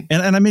 Right.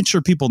 And I made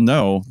sure people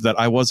know that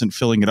I wasn't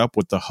filling it up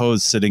with the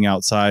hose sitting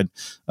outside,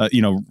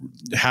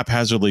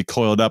 haphazardly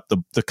coiled up,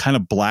 the kind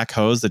of black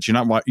hose that you're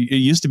not, it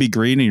used to be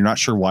green and you're not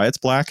sure why it's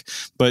black,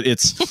 but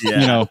it's,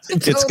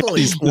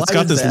 it's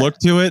got this look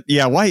to it.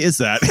 Yeah. Why is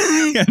that?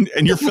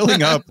 and you're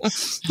filling up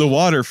the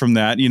water from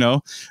that,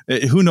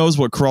 who knows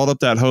what crawled up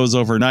that hose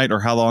overnight or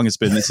how long it's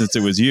been since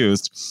it was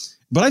used.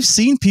 But I've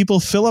seen people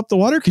fill up the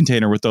water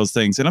container with those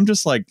things. And I'm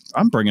just like,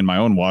 I'm bringing my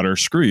own water.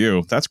 Screw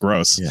you. That's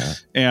gross. Yeah.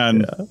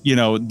 And,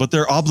 but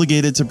they're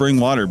obligated to bring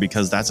water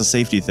because that's a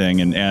safety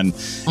thing. And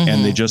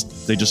they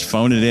just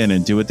phone it in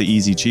and do it the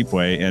easy, cheap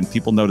way. And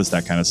people notice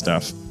that kind of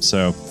stuff.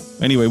 So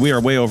anyway, we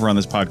are way over on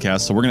this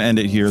podcast. So we're going to end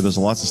it here. There's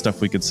lots of stuff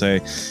we could say.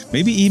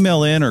 Maybe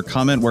email in or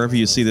comment wherever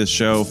you see this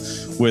show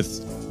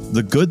with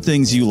the good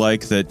things you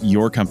like that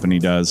your company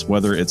does,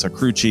 whether it's a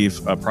crew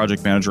chief, a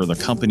project manager, or the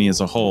company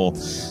as a whole,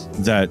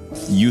 that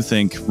you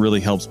think really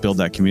helps build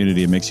that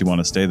community and makes you want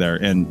to stay there.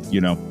 And,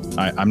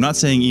 I'm not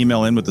saying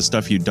email in with the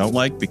stuff you don't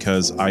like,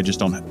 because I just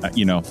don't,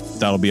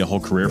 that'll be a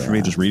whole career for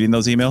me just reading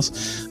those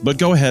emails. But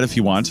go ahead if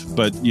you want.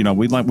 But, we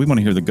want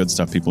to hear the good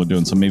stuff people are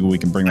doing. So maybe we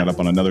can bring that up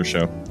on another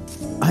show.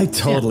 I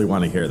totally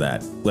want to hear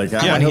that.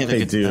 I hope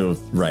they do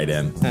write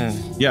in.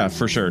 Yeah,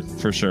 for sure.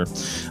 For sure.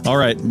 All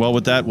right. Well,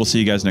 with that, we'll see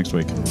you guys next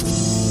week.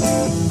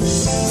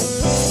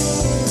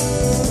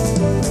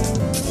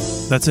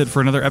 That's it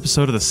for another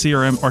episode of the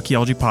CRM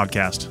Archaeology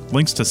Podcast.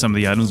 Links to some of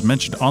the items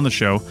mentioned on the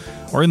show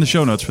are in the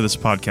show notes for this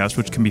podcast,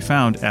 which can be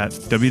found at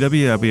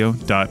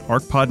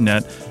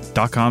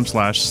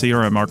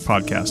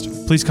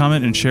www.arcpodnet.com/CRMArcPodcast. Please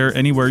comment and share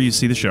anywhere you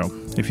see the show.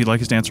 If you'd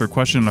like us to answer a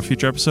question on a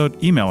future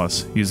episode, email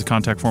us. Use the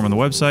contact form on the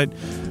website,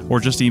 or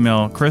just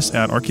email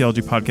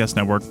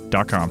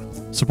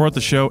chris@archaeologypodcastnetwork.com. Support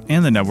the show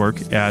and the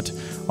network at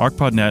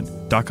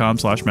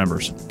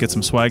arcpodnet.com/members. Get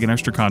some swag and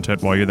extra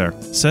content while you're there.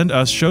 Send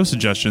us show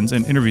suggestions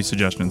and interview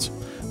suggestions.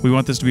 We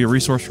want this to be a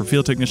resource for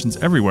field technicians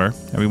everywhere,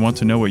 and we want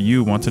to know what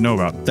you want to know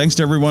about. Thanks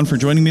to everyone for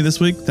joining me this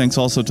week. Thanks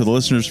also to the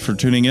listeners for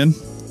tuning in,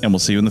 and we'll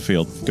see you in the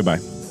field. Goodbye.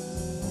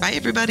 Bye,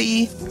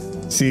 everybody.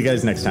 See you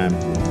guys next time.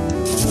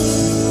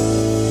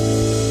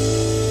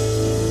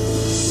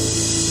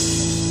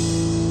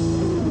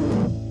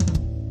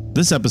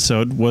 This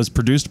episode was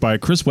produced by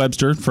Chris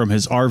Webster from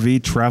his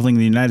RV traveling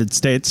the United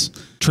States,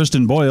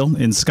 Tristan Boyle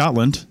in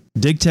Scotland,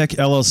 DigTech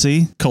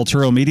LLC,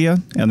 Cultural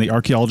Media, and the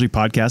Archaeology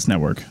Podcast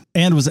Network,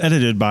 and was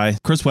edited by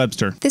Chris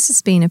Webster. This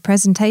has been a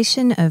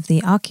presentation of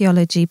the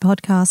Archaeology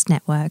Podcast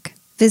Network.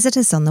 Visit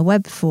us on the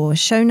web for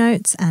show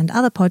notes and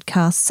other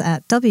podcasts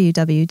at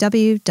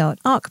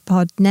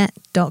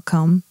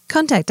www.arcpodnet.com.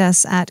 Contact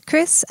us at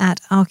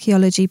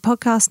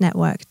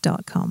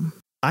chris@archaeologypodcastnetwork.com.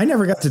 I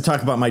never got to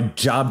talk about my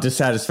job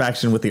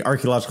dissatisfaction with the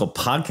Archaeological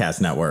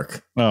Podcast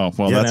Network. Oh,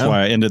 well, that's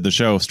why I ended the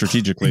show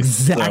strategically.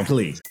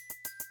 Exactly. So.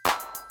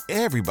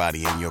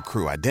 Everybody in your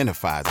crew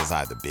identifies as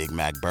either Big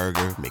Mac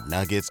Burger,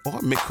 McNuggets, or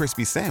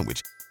McCrispy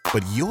Sandwich.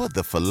 But you're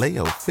the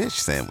Filet-O-Fish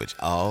Sandwich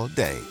all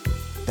day.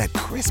 That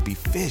crispy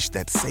fish,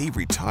 that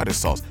savory tartar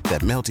sauce,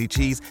 that melty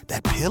cheese,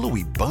 that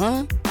pillowy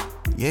bun.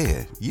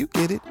 Yeah, you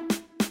get it.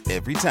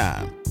 Every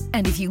time.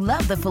 And if you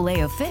love the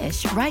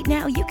Filet-O-Fish, right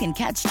now you can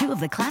catch two of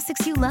the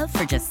classics you love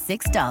for just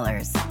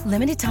 $6.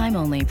 Limited time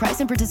only. Price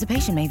and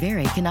participation may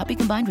vary. Cannot be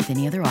combined with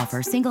any other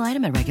offer. Single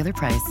item at regular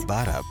price.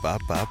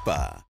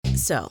 Ba-da-ba-ba-ba.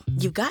 So,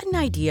 you've got an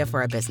idea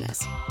for a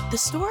business. The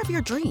store of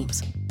your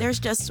dreams. There's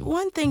just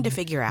one thing to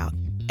figure out.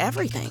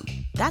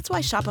 Everything. That's why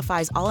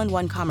Shopify's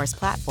all-in-one commerce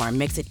platform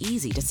makes it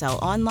easy to sell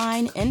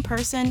online, in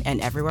person, and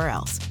everywhere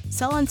else.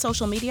 Sell on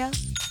social media,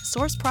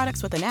 source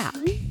products with an app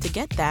to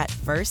get that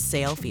first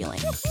sale feeling.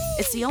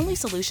 It's the only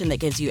solution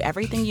that gives you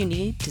everything you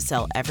need to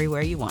sell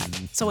everywhere you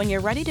want. So when you're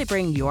ready to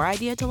bring your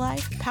idea to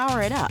life,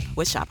 power it up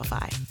with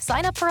Shopify.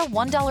 Sign up for a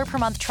 $1 per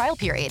month trial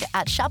period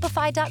at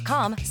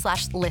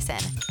shopify.com/listen.